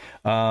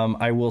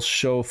 I will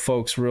show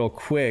folks real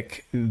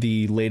quick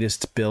the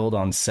latest build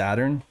on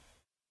Saturn.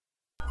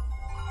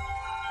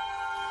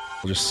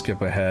 We'll just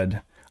skip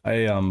ahead.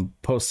 I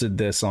posted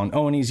this on.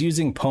 Oh, and he's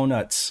using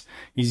Ponuts.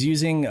 He's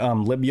using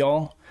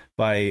Libyol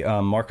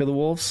by Mark of the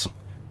Wolves.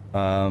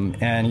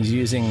 And he's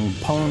using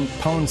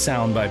Pwn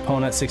Sound by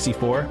Ponut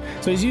 64.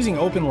 So he's using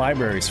open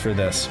libraries for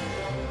this.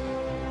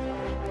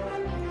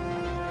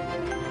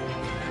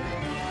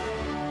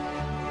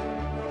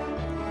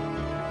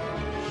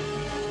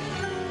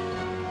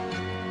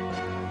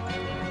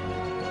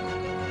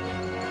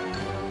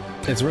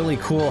 It's really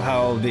cool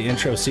how the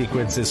intro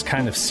sequence is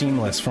kind of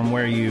seamless from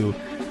where you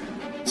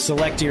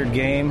select your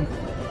game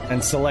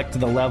and select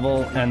the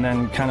level and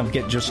then kind of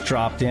get just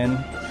dropped in.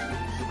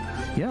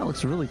 Yeah, it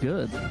looks really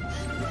good.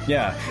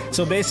 Yeah,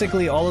 so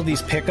basically all of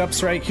these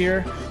pickups right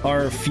here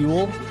are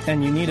fuel,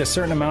 and you need a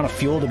certain amount of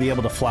fuel to be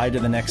able to fly to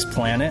the next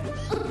planet.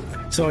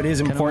 So it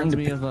is important to...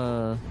 Kind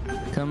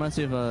of reminds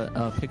me of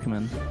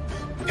Pikmin.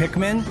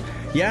 Pikmin?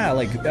 Yeah,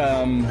 like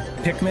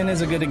Pikmin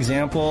is a good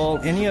example.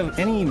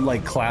 Any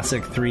like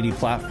classic 3D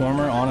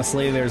platformer,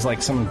 honestly, there's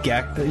like some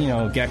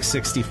Gex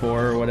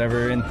 64 or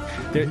whatever, and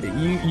there,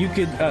 you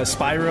could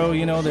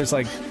Spyro, there's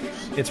like,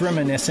 it's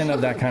reminiscent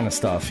of that kind of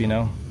stuff,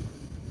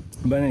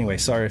 But anyway,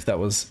 sorry if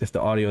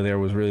the audio there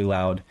was really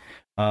loud.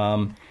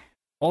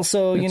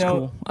 Also,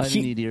 cool. I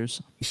need ears.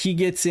 He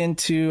gets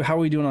into, how are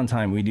we doing on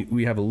time?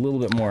 We have a little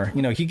bit more.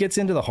 He gets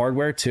into the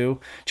hardware too,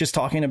 just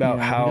talking about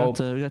how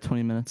we got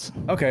 20 minutes.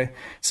 Okay,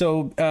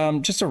 so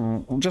just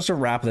to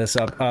wrap this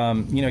up,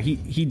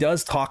 he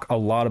does talk a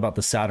lot about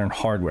the Saturn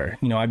hardware.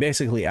 I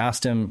basically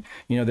asked him,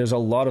 there's a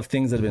lot of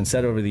things that have been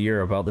said over the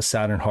year about the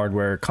Saturn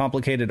hardware: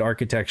 complicated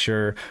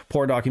architecture,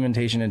 poor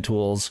documentation and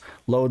tools,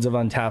 loads of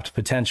untapped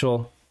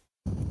potential.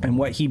 And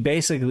what he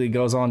basically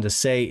goes on to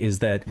say is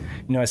that,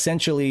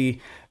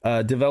 essentially,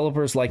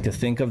 developers like to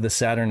think of the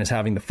Saturn as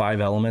having the 5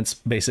 elements,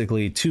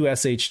 basically 2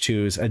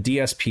 SH2s, a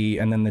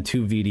DSP, and then the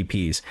 2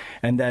 VDPs.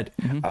 And that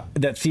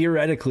that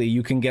theoretically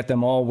you can get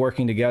them all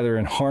working together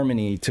in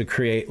harmony to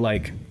create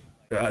like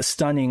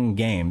stunning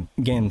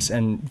games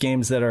and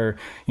games that are,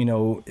 you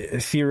know,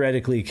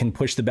 theoretically can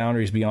push the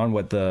boundaries beyond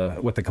what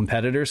the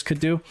competitors could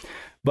do.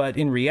 But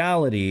in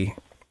reality,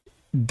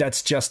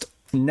 that's just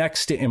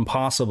next to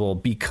impossible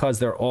because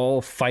they're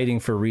all fighting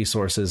for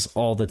resources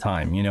all the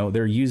time. You know,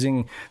 they're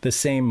using the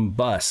same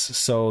bus,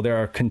 so there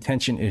are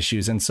contention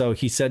issues. And so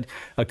he said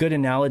a good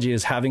analogy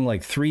is having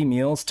like 3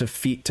 meals to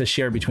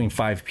share between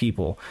 5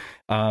 people.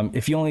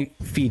 If you only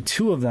feed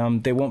 2 of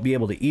them, they won't be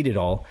able to eat it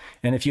all.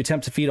 And if you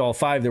attempt to feed all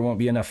 5, there won't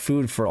be enough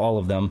food for all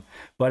of them.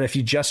 But if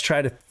you just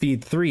try to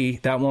feed 3,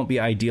 that won't be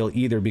ideal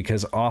either,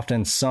 because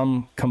often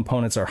some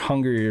components are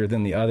hungrier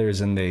than the others,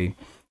 and they,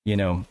 you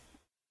know,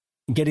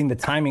 getting the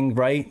timing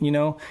right, you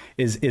know,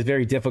 is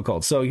very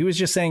difficult. So he was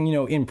just saying, you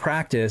know, in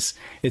practice,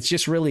 it's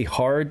just really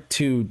hard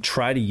to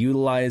try to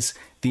utilize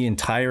the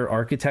entire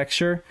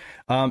architecture.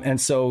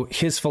 And so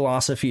his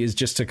philosophy is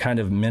just to kind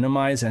of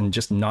minimize and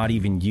just not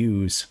even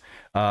use.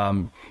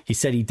 He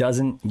said he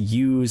doesn't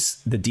use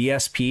the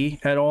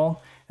DSP at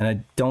all. And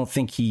I don't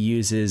think he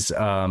uses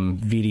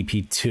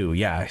VDP2.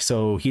 Yeah,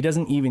 so he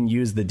doesn't even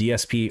use the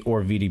DSP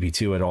or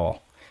VDP2 at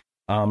all.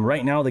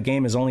 Right now, the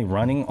game is only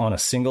running on a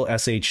single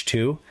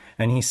SH2,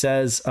 and he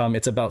says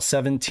it's about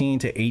 17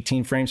 to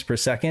 18 frames per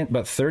second,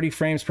 but 30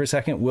 frames per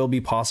second will be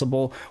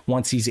possible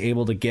once he's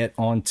able to get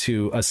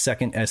onto a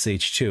second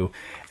SH2.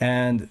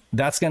 And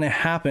that's going to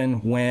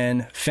happen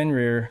when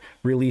Fenrir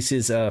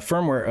releases a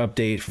firmware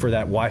update for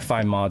that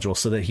Wi-Fi module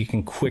so that he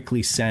can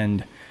quickly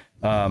send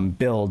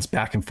builds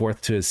back and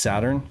forth to his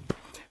Saturn.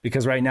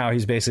 Because right now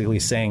he's basically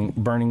saying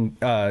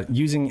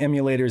using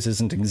emulators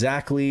isn't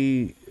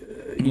exactly,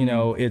 you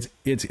know,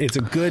 it's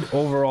a good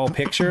overall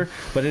picture,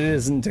 but it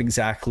isn't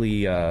exactly,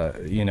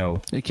 you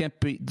know, it can't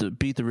beat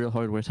the real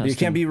hardware testing. You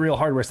can't beat real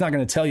hardware. It's not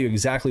going to tell you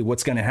exactly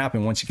what's going to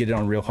happen once you get it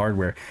on real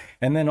hardware.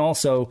 And then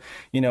also,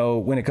 you know,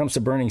 when it comes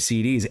to burning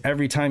CDs,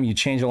 every time you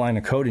change a line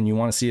of code and you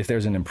want to see if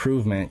there's an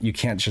improvement, you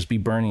can't just be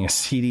burning a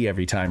CD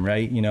every time,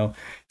 right? You know,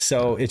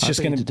 so it's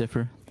just going to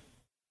differ.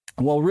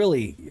 Well,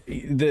 really,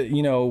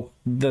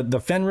 the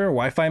Fenrir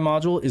Wi-Fi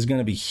module is going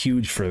to be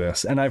huge for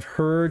this, and I've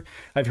heard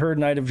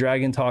Night of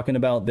Dragon talking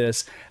about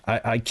this.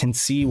 I can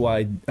see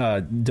why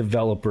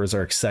developers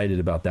are excited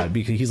about that,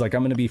 because he's like,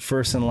 I'm going to be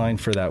first in line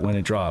for that when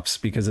it drops,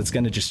 because it's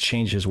going to just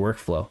change his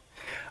workflow.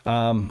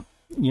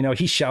 You know,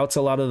 he shouts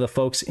a lot of the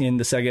folks in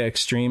the Sega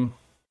Extreme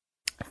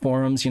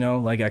forums, you know,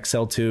 like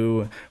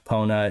XL2,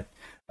 Ponut,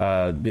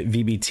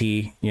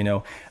 VBT, you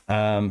know,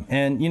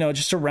 and, you know,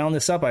 just to round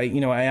this up, I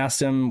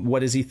asked him, what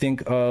does he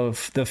think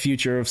of the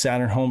future of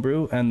Saturn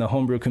homebrew and the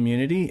homebrew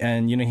community?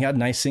 And, you know, he had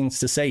nice things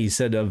to say. He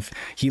said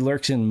he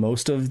lurks in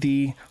most of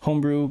the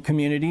homebrew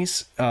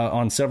communities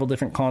on several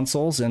different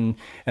consoles, and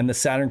the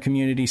Saturn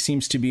community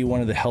seems to be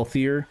one of the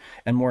healthier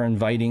and more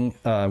inviting,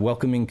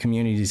 welcoming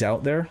communities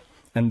out there.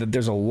 And that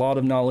there's a lot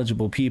of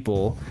knowledgeable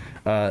people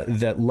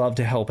that love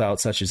to help out,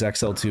 such as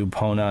XL2,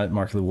 Ponut,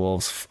 Mark of the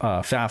Wolves,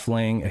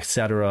 Fafling,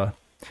 etc.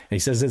 He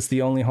says it's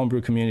the only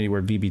homebrew community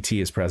where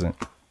VBT is present.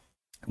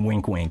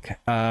 Wink, wink.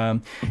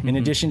 In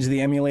addition to the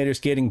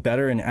emulators getting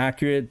better and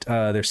accurate,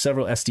 there's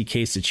several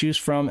SDKs to choose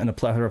from and a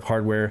plethora of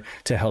hardware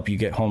to help you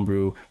get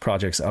homebrew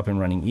projects up and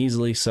running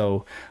easily.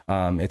 So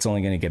it's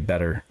only going to get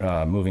better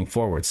moving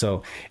forward.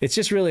 So it's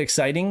just really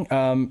exciting.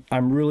 I'm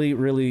really,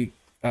 really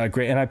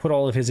great, and I put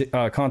all of his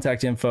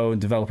contact info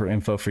and developer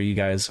info for you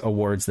guys,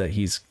 awards that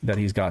he's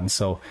gotten.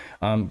 So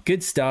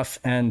good stuff,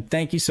 and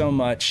thank you so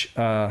much,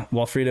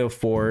 Walfredo,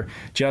 for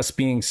just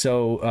being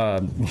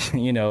so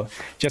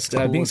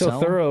being so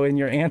thorough in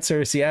your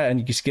answers,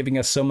 and just giving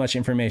us so much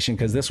information,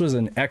 because this was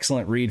an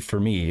excellent read for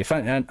me.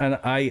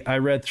 I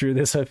read through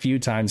this a few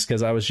times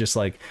because I was just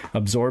like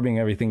absorbing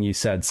everything you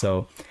said.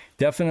 So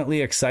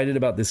definitely excited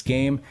about this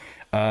game.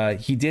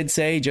 He did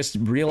say, just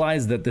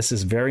realize that this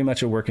is very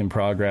much a work in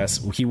progress.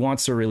 He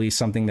wants to release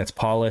something that's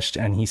polished,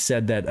 and he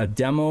said that a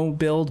demo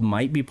build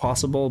might be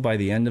possible by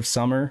the end of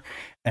summer,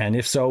 and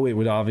if so, it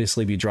would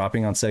obviously be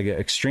dropping on Sega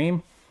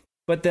Extreme,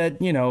 but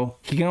that, you know,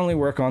 he can only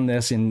work on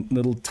this in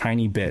little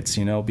tiny bits,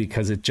 you know,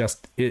 because it's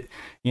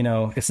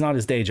not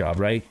his day job,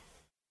 right?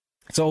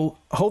 So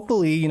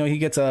hopefully, you know, he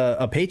gets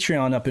a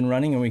Patreon up and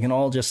running, and we can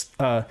all just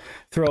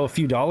throw a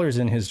few dollars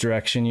in his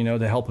direction, you know,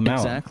 to help him out.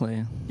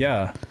 Exactly.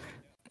 Yeah.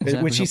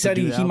 Exactly. Which he said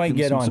he might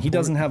get on. He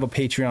doesn't have a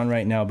Patreon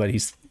right now, but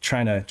he's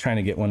trying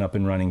to get one up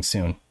and running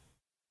soon.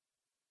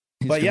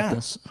 But yeah,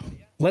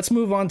 let's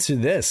move on to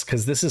this,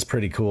 because this is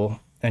pretty cool.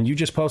 And you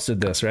just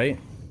posted this, right?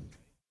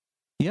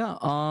 Yeah,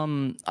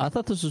 I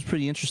thought this was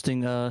pretty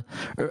interesting.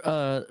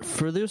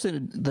 For those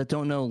that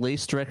don't know,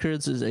 Laced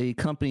Records is a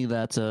company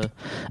that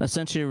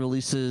essentially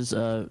releases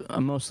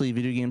mostly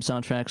video game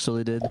soundtracks. So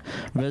they did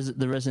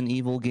the Resident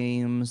Evil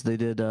games, they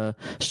did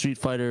Street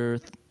Fighter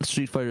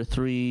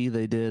 3,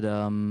 they did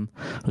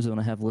what's the one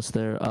I have listed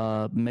there?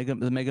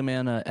 The Mega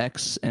Man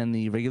X and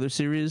the regular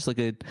series, like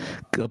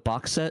a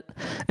box set.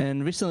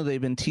 And recently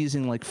they've been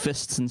teasing like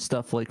fists and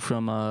stuff like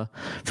from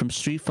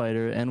Street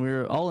Fighter, and we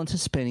were all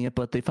anticipating it,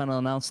 but they finally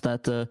announced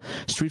that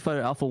Street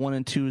Fighter Alpha 1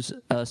 and 2's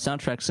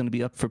soundtrack is going to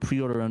be up for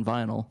pre-order on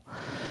vinyl.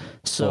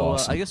 So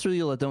Awesome. I guess for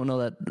you that don't know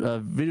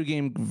that video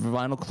game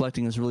vinyl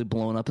collecting has really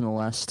blown up in the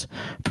last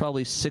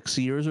probably 6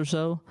 years or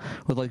so,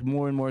 with like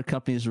more and more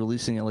companies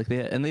releasing it. Like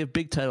they have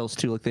big titles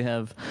too. Like they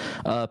have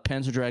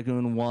Panzer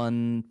Dragoon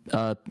 1,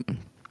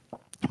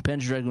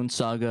 Panzer Dragoon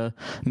Saga,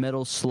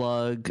 Metal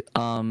Slug,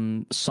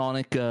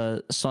 Sonic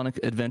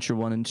Adventure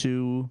 1 and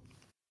 2.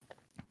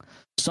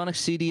 Sonic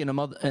CD and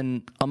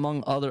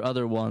among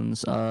other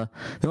ones. The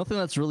only thing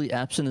that's really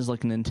absent is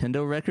like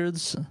Nintendo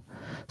records.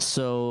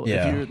 So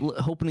if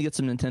you're hoping to get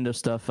some Nintendo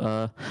stuff,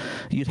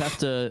 you'd have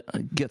to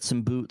get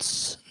some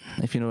boots,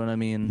 if you know what I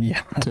mean,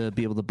 to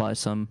be able to buy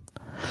some.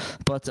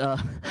 But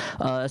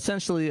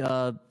essentially,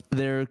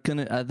 they're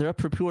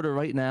up for pre-order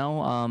right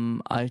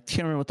now. I can't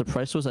remember what the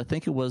price was. I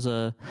think it was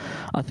like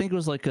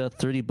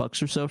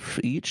 $30 or so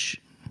for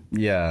each.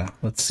 Yeah,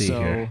 let's see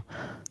here.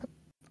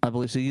 I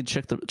believe so. You can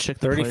check the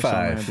 35. price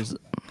on there.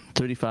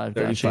 35. 35.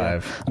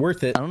 Gotcha.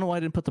 Worth it. I don't know why I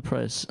didn't put the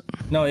price.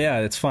 No,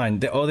 yeah, it's fine.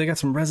 They got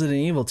some Resident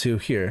Evil 2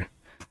 here.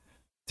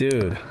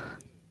 Dude.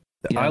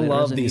 Yeah, I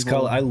love these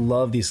colors. I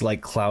love these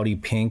like cloudy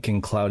pink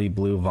and cloudy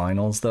blue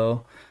vinyls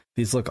though.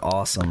 These look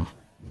awesome.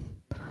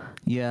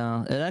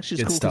 Yeah, it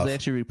actually is cool because they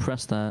actually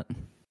repressed that.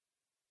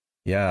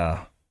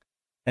 Yeah.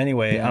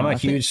 Anyway, I'm a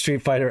huge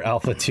Street Fighter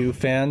Alpha 2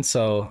 fan,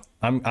 so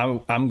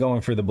I'm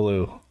going for the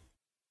blue.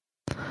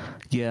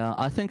 Yeah,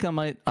 I think I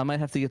might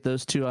have to get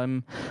those two.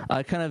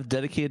 I kind of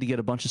dedicated to get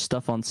a bunch of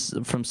stuff from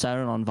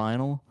Saturn on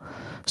vinyl,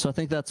 so I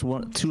think that's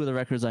two of the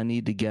records I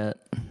need to get.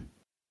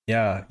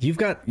 Yeah, you've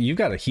got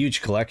a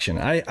huge collection.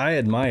 I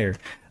admire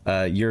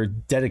your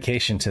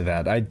dedication to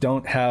that. I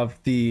don't have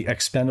the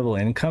expendable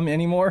income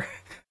anymore,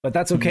 but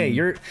that's okay.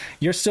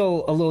 You're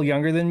still a little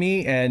younger than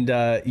me, and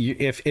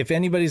if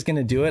anybody's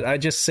gonna do it, I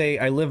just say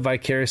I live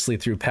vicariously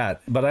through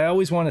Pat. But I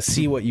always want to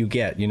see what you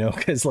get,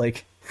 because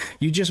like.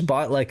 You just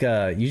bought like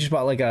a $200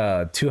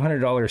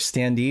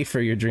 standee for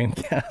your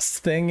Dreamcast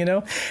thing,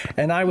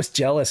 and I was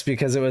jealous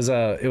because it was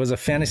a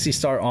Phantasy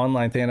Star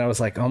Online thing, and I was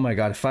like, oh my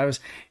god,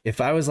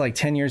 if I was like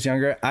 10 years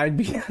younger, I'd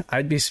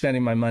be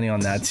spending my money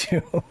on that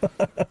too.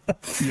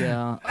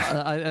 Yeah,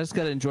 I just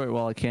gotta enjoy it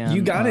while I can.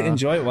 You gotta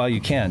enjoy it while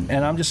you can,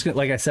 and I'm just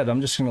like I said,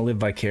 I'm just gonna live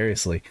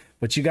vicariously.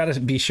 But you gotta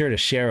be sure to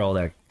share all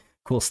that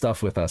cool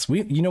stuff with us.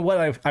 You know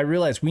what? I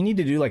realized we need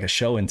to do like a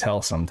show and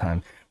tell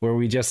sometime where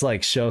we just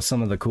like show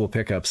some of the cool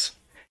pickups,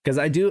 because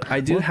I do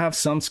have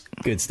some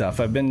good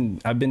stuff. I've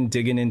been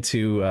digging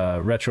into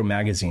retro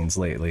magazines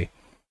lately,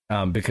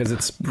 because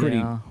it's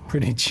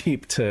pretty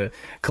cheap to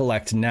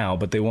collect now,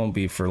 but they won't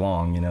be for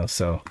long,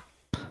 so.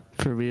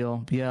 For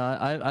real,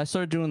 yeah. I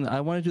started doing.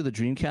 I want to do the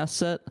Dreamcast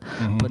set,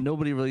 but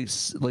nobody really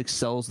like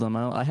sells them.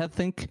 I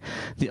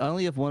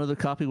only have one other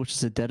copy, which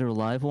is a Dead or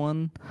Alive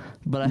one.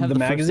 But I have the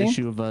magazine? First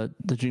issue of the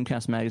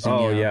Dreamcast magazine.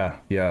 Oh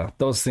yeah.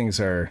 Those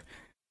things are,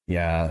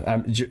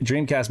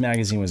 Dreamcast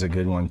magazine was a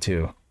good one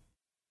too.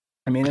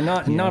 I mean, and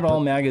not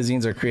all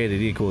magazines are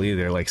created equal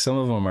either. Like some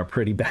of them are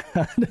pretty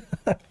bad.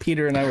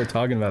 Peter and I were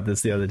talking about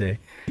this the other day.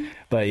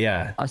 But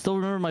yeah, I still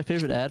remember my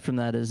favorite ad from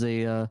that is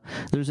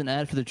there's an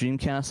ad for the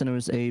Dreamcast, and it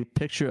was a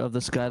picture of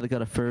this guy that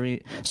got a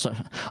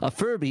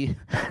Furby,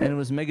 and it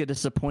was mega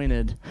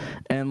disappointed,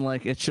 and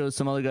like it shows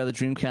some other guy the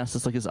Dreamcast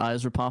that's like his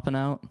eyes were popping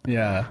out.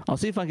 Yeah, I'll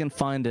see if I can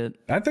find it.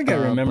 I think I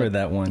remember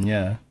that one.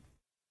 Yeah,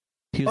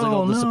 he was like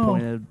all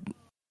disappointed.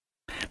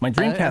 My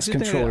Dreamcast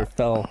controller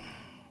fell,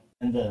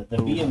 and the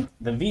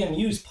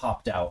VMUs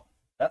popped out.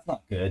 That's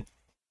not good.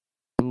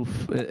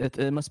 Oof!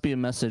 It must be a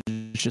message.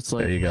 It's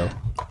like there you go.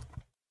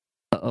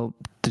 Oh,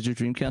 did your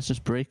Dreamcast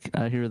just break?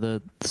 I hear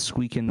the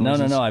squeaking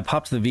noises. No. I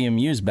popped the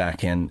VMUs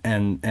back in,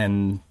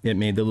 and it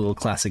made the little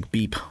classic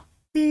beep.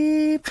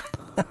 Beep.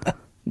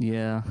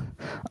 Yeah.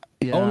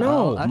 Oh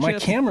no, my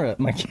camera.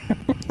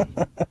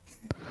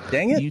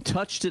 Dang it! You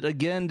touched it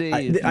again,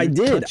 Dave. I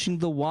did. Touching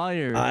the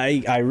wire.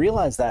 I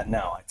realize that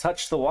now. I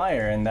touched the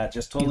wire, and that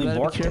just totally borked it. You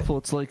gotta be careful.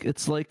 It's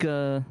like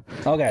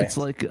okay. It's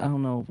like I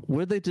don't know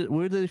where they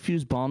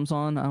defuse bombs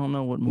on. I don't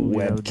know what movie.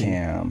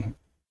 Webcam.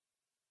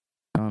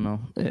 I don't know.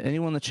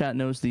 Anyone in the chat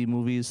knows the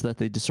movies that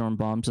they disarm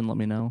bombs in? Let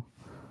me know.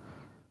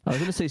 I was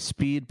gonna say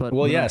Speed, but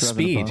well, yeah,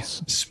 Speed.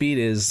 Speed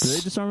is. Did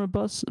they disarm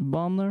a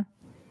bomb there?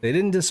 They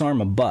didn't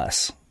disarm a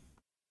bus.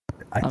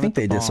 I think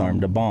they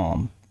disarmed a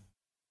bomb.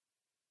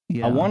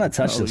 Yeah. I want to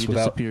touch this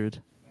without. Disappeared.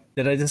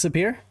 Did I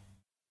disappear?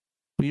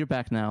 Well, you're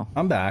back now.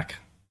 I'm back.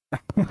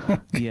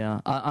 Yeah,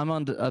 I'm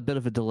on a bit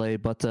of a delay,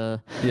 but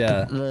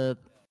yeah.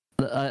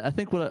 I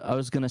think what I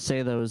was going to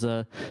say, though, is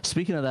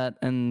speaking of that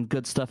and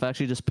good stuff, I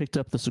actually just picked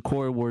up the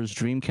Sakura Wars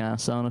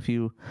Dreamcast. I don't know if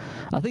you...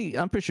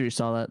 I'm pretty sure you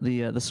saw that,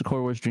 the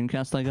Sakura Wars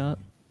Dreamcast I got.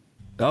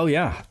 Oh,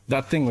 yeah.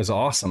 That thing was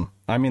awesome.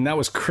 I mean, that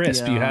was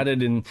crisp. Yeah. You had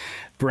it in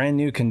brand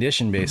new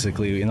condition,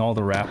 basically, in all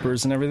the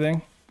wrappers and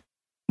everything.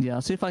 Yeah,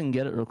 I'll see if I can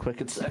get it real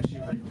quick. It's actually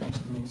right next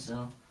to me,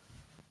 so...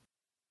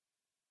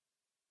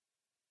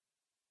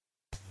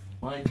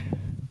 Mike...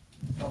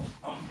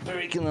 I'm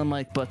breaking the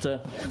mic, but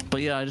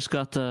yeah, I just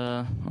got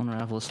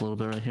unravel this a little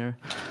bit right here.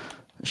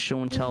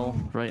 Show and tell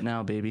right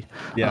now, baby.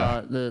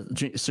 Yeah.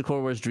 The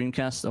Sakura Wars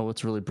Dreamcast. Oh,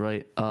 it's really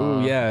bright.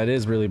 Oh yeah, it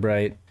is really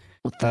bright.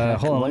 What the heck?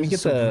 Hold on, Why let me is it get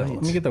so the bright?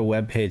 let me get the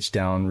web page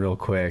down real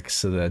quick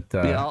so that.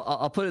 Yeah,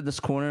 I'll put it in this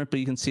corner, but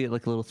you can see it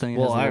like a little thing. It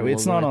Well, has a little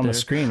it's logo not right on the there.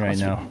 screen right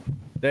now.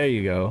 There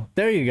you go.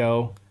 There you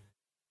go.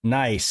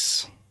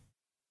 Nice.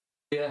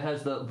 Yeah, it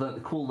has the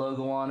cool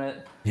logo on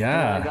it.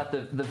 Yeah. And I got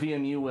the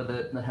VMU with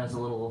it that has a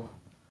little.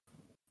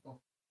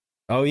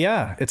 Oh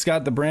yeah, it's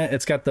got the brand.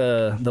 It's got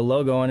the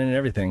logo on it and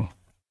everything.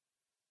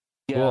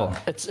 Yeah, Cool.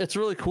 it's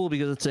really cool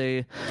because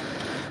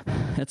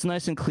it's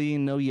nice and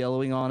clean, no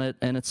yellowing on it,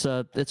 and it's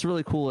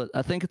really cool.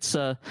 I think it's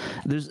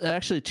there's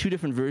actually 2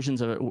 different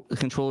versions of it, the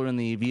controller and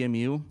the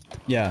VMU,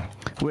 Yeah.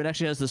 where it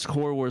actually has this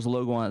Core Wars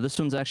logo on it. This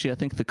one's actually, I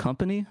think, the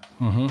company.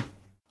 Mm-hmm.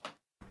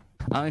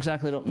 I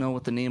exactly don't know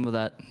what the name of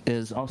that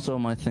is. Also,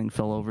 my thing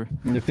fell over.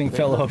 Your thing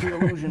fell The over.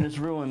 illusion is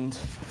ruined.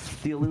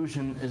 The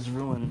illusion is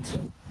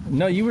ruined.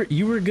 No, you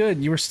were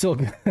good. You were still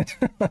good.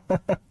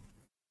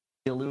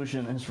 The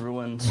illusion is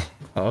ruined.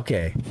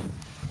 Okay.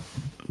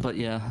 But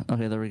yeah,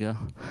 okay, there we go.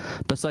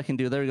 Best I can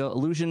do. There we go.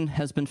 Illusion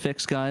has been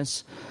fixed,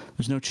 guys.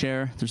 There's no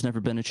chair. There's never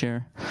been a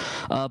chair.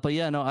 But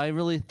yeah, no, I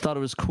really thought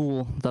it was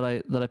cool that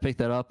I picked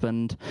that up,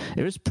 and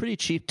it was pretty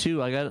cheap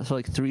too. I got it for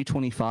like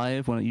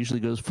 $325 when it usually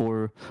goes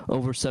for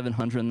over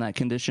 $700 in that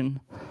condition.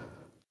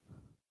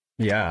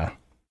 Yeah.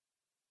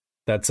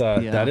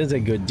 That is a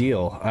good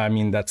deal. I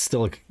mean, that's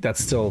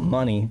still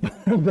money,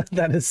 but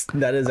that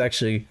is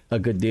actually a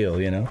good deal,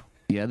 you know.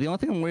 Yeah, the only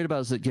thing I'm worried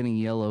about is it getting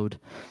yellowed.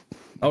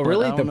 Oh, But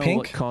really? I don't The know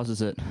pink? what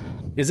causes it.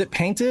 Is it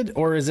painted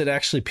or is it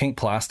actually pink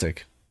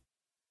plastic?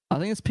 I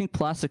think it's pink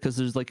plastic because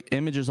there's like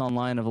images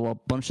online of a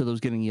bunch of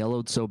those getting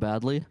yellowed so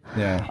badly.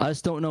 Yeah. I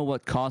just don't know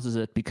what causes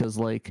it because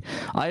like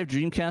I have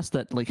Dreamcast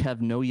that like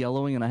have no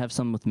yellowing and I have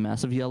some with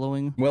massive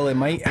yellowing. Well, it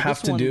might But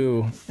have this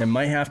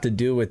to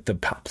do with the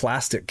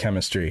plastic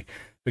chemistry,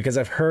 because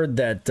I've heard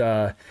that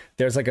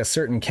there's like a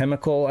certain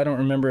chemical. I don't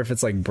remember if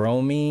it's like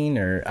bromine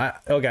or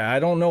I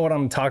don't know what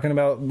I'm talking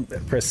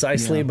about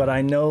precisely, Yeah. but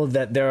I know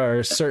that there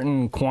are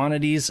certain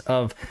quantities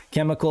of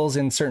chemicals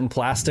in certain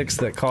plastics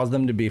that cause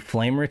them to be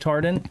flame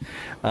retardant,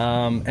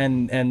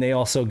 and they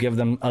also give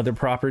them other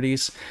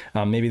properties.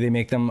 Maybe they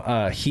make them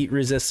heat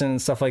resistant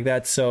and stuff like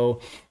that. So.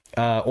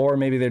 Or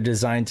maybe they're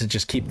designed to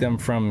just keep them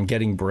from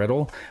getting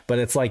brittle, but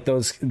it's like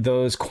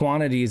those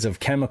quantities of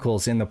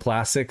chemicals in the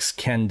plastics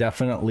can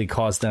definitely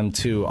cause them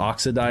to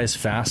oxidize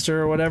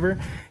faster or whatever.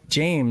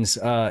 James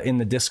in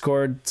the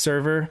Discord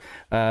server,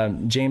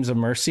 James of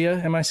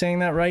Mercia, am I saying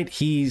that right?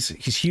 He's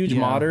huge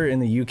modder in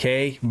the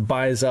UK,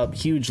 buys up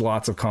huge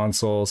lots of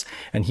consoles,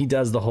 and he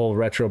does the whole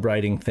retro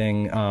brighting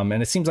thing.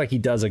 And it seems like he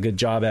does a good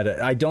job at it.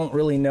 I don't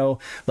really know,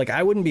 like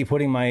I wouldn't be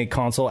putting my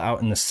console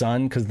out in the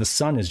sun because the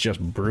sun is just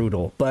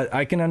brutal. But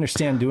I can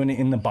understand doing it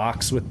in the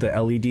box with the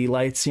LED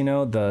lights, you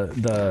know,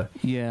 the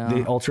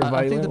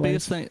ultraviolet. I think the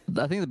lights.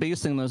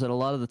 biggest thing though is that a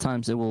lot of the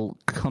times it will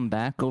come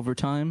back over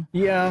time.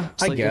 Yeah,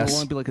 So, like, guess. it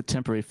won't be like a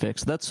temporary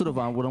fix. That's sort of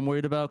what I'm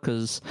worried about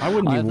because I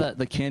wouldn't have be-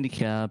 the candy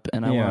cap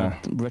and I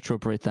want to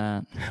retrobrite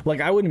that.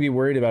 Like, I wouldn't be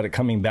worried about it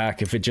coming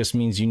back if it just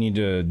means you need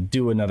to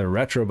do another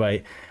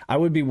retrobyte. I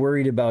would be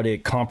worried about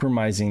it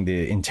compromising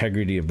the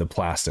integrity of the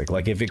plastic.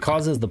 Like, if it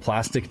causes the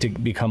plastic to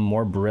become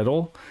more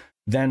brittle,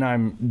 then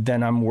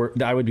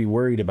I would be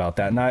worried about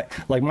that. And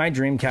like my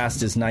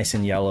Dreamcast is nice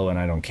and yellow, and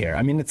I don't care.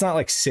 I mean, it's not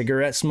like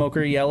cigarette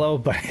smoker yellow,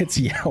 but it's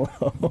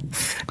yellow.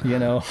 You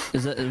know,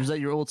 Was that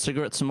your old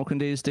cigarette smoking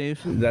days,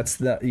 Dave? that's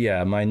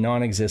my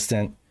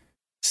non-existent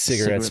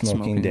cigarette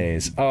smoking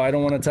days. Oh, I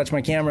don't want to touch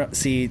my camera.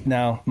 See,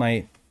 now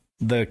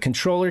the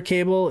controller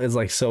cable is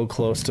like so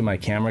close to my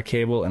camera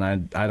cable, and I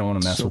don't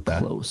want to mess So with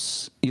that.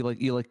 close. You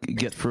like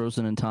get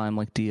frozen in time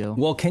like Dio.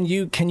 Well, can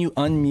you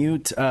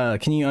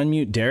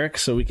unmute Derek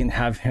so we can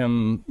have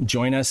him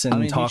join us and I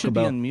mean, talk he should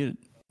about? be unmuted.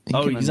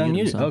 He's unmuted.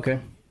 himself. Okay,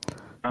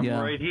 I'm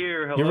Yeah. right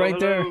here. Hello, you're right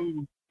there.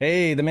 hello.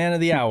 Hey, the man of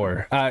the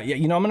hour.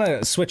 I'm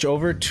gonna switch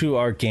over to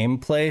our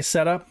gameplay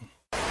setup.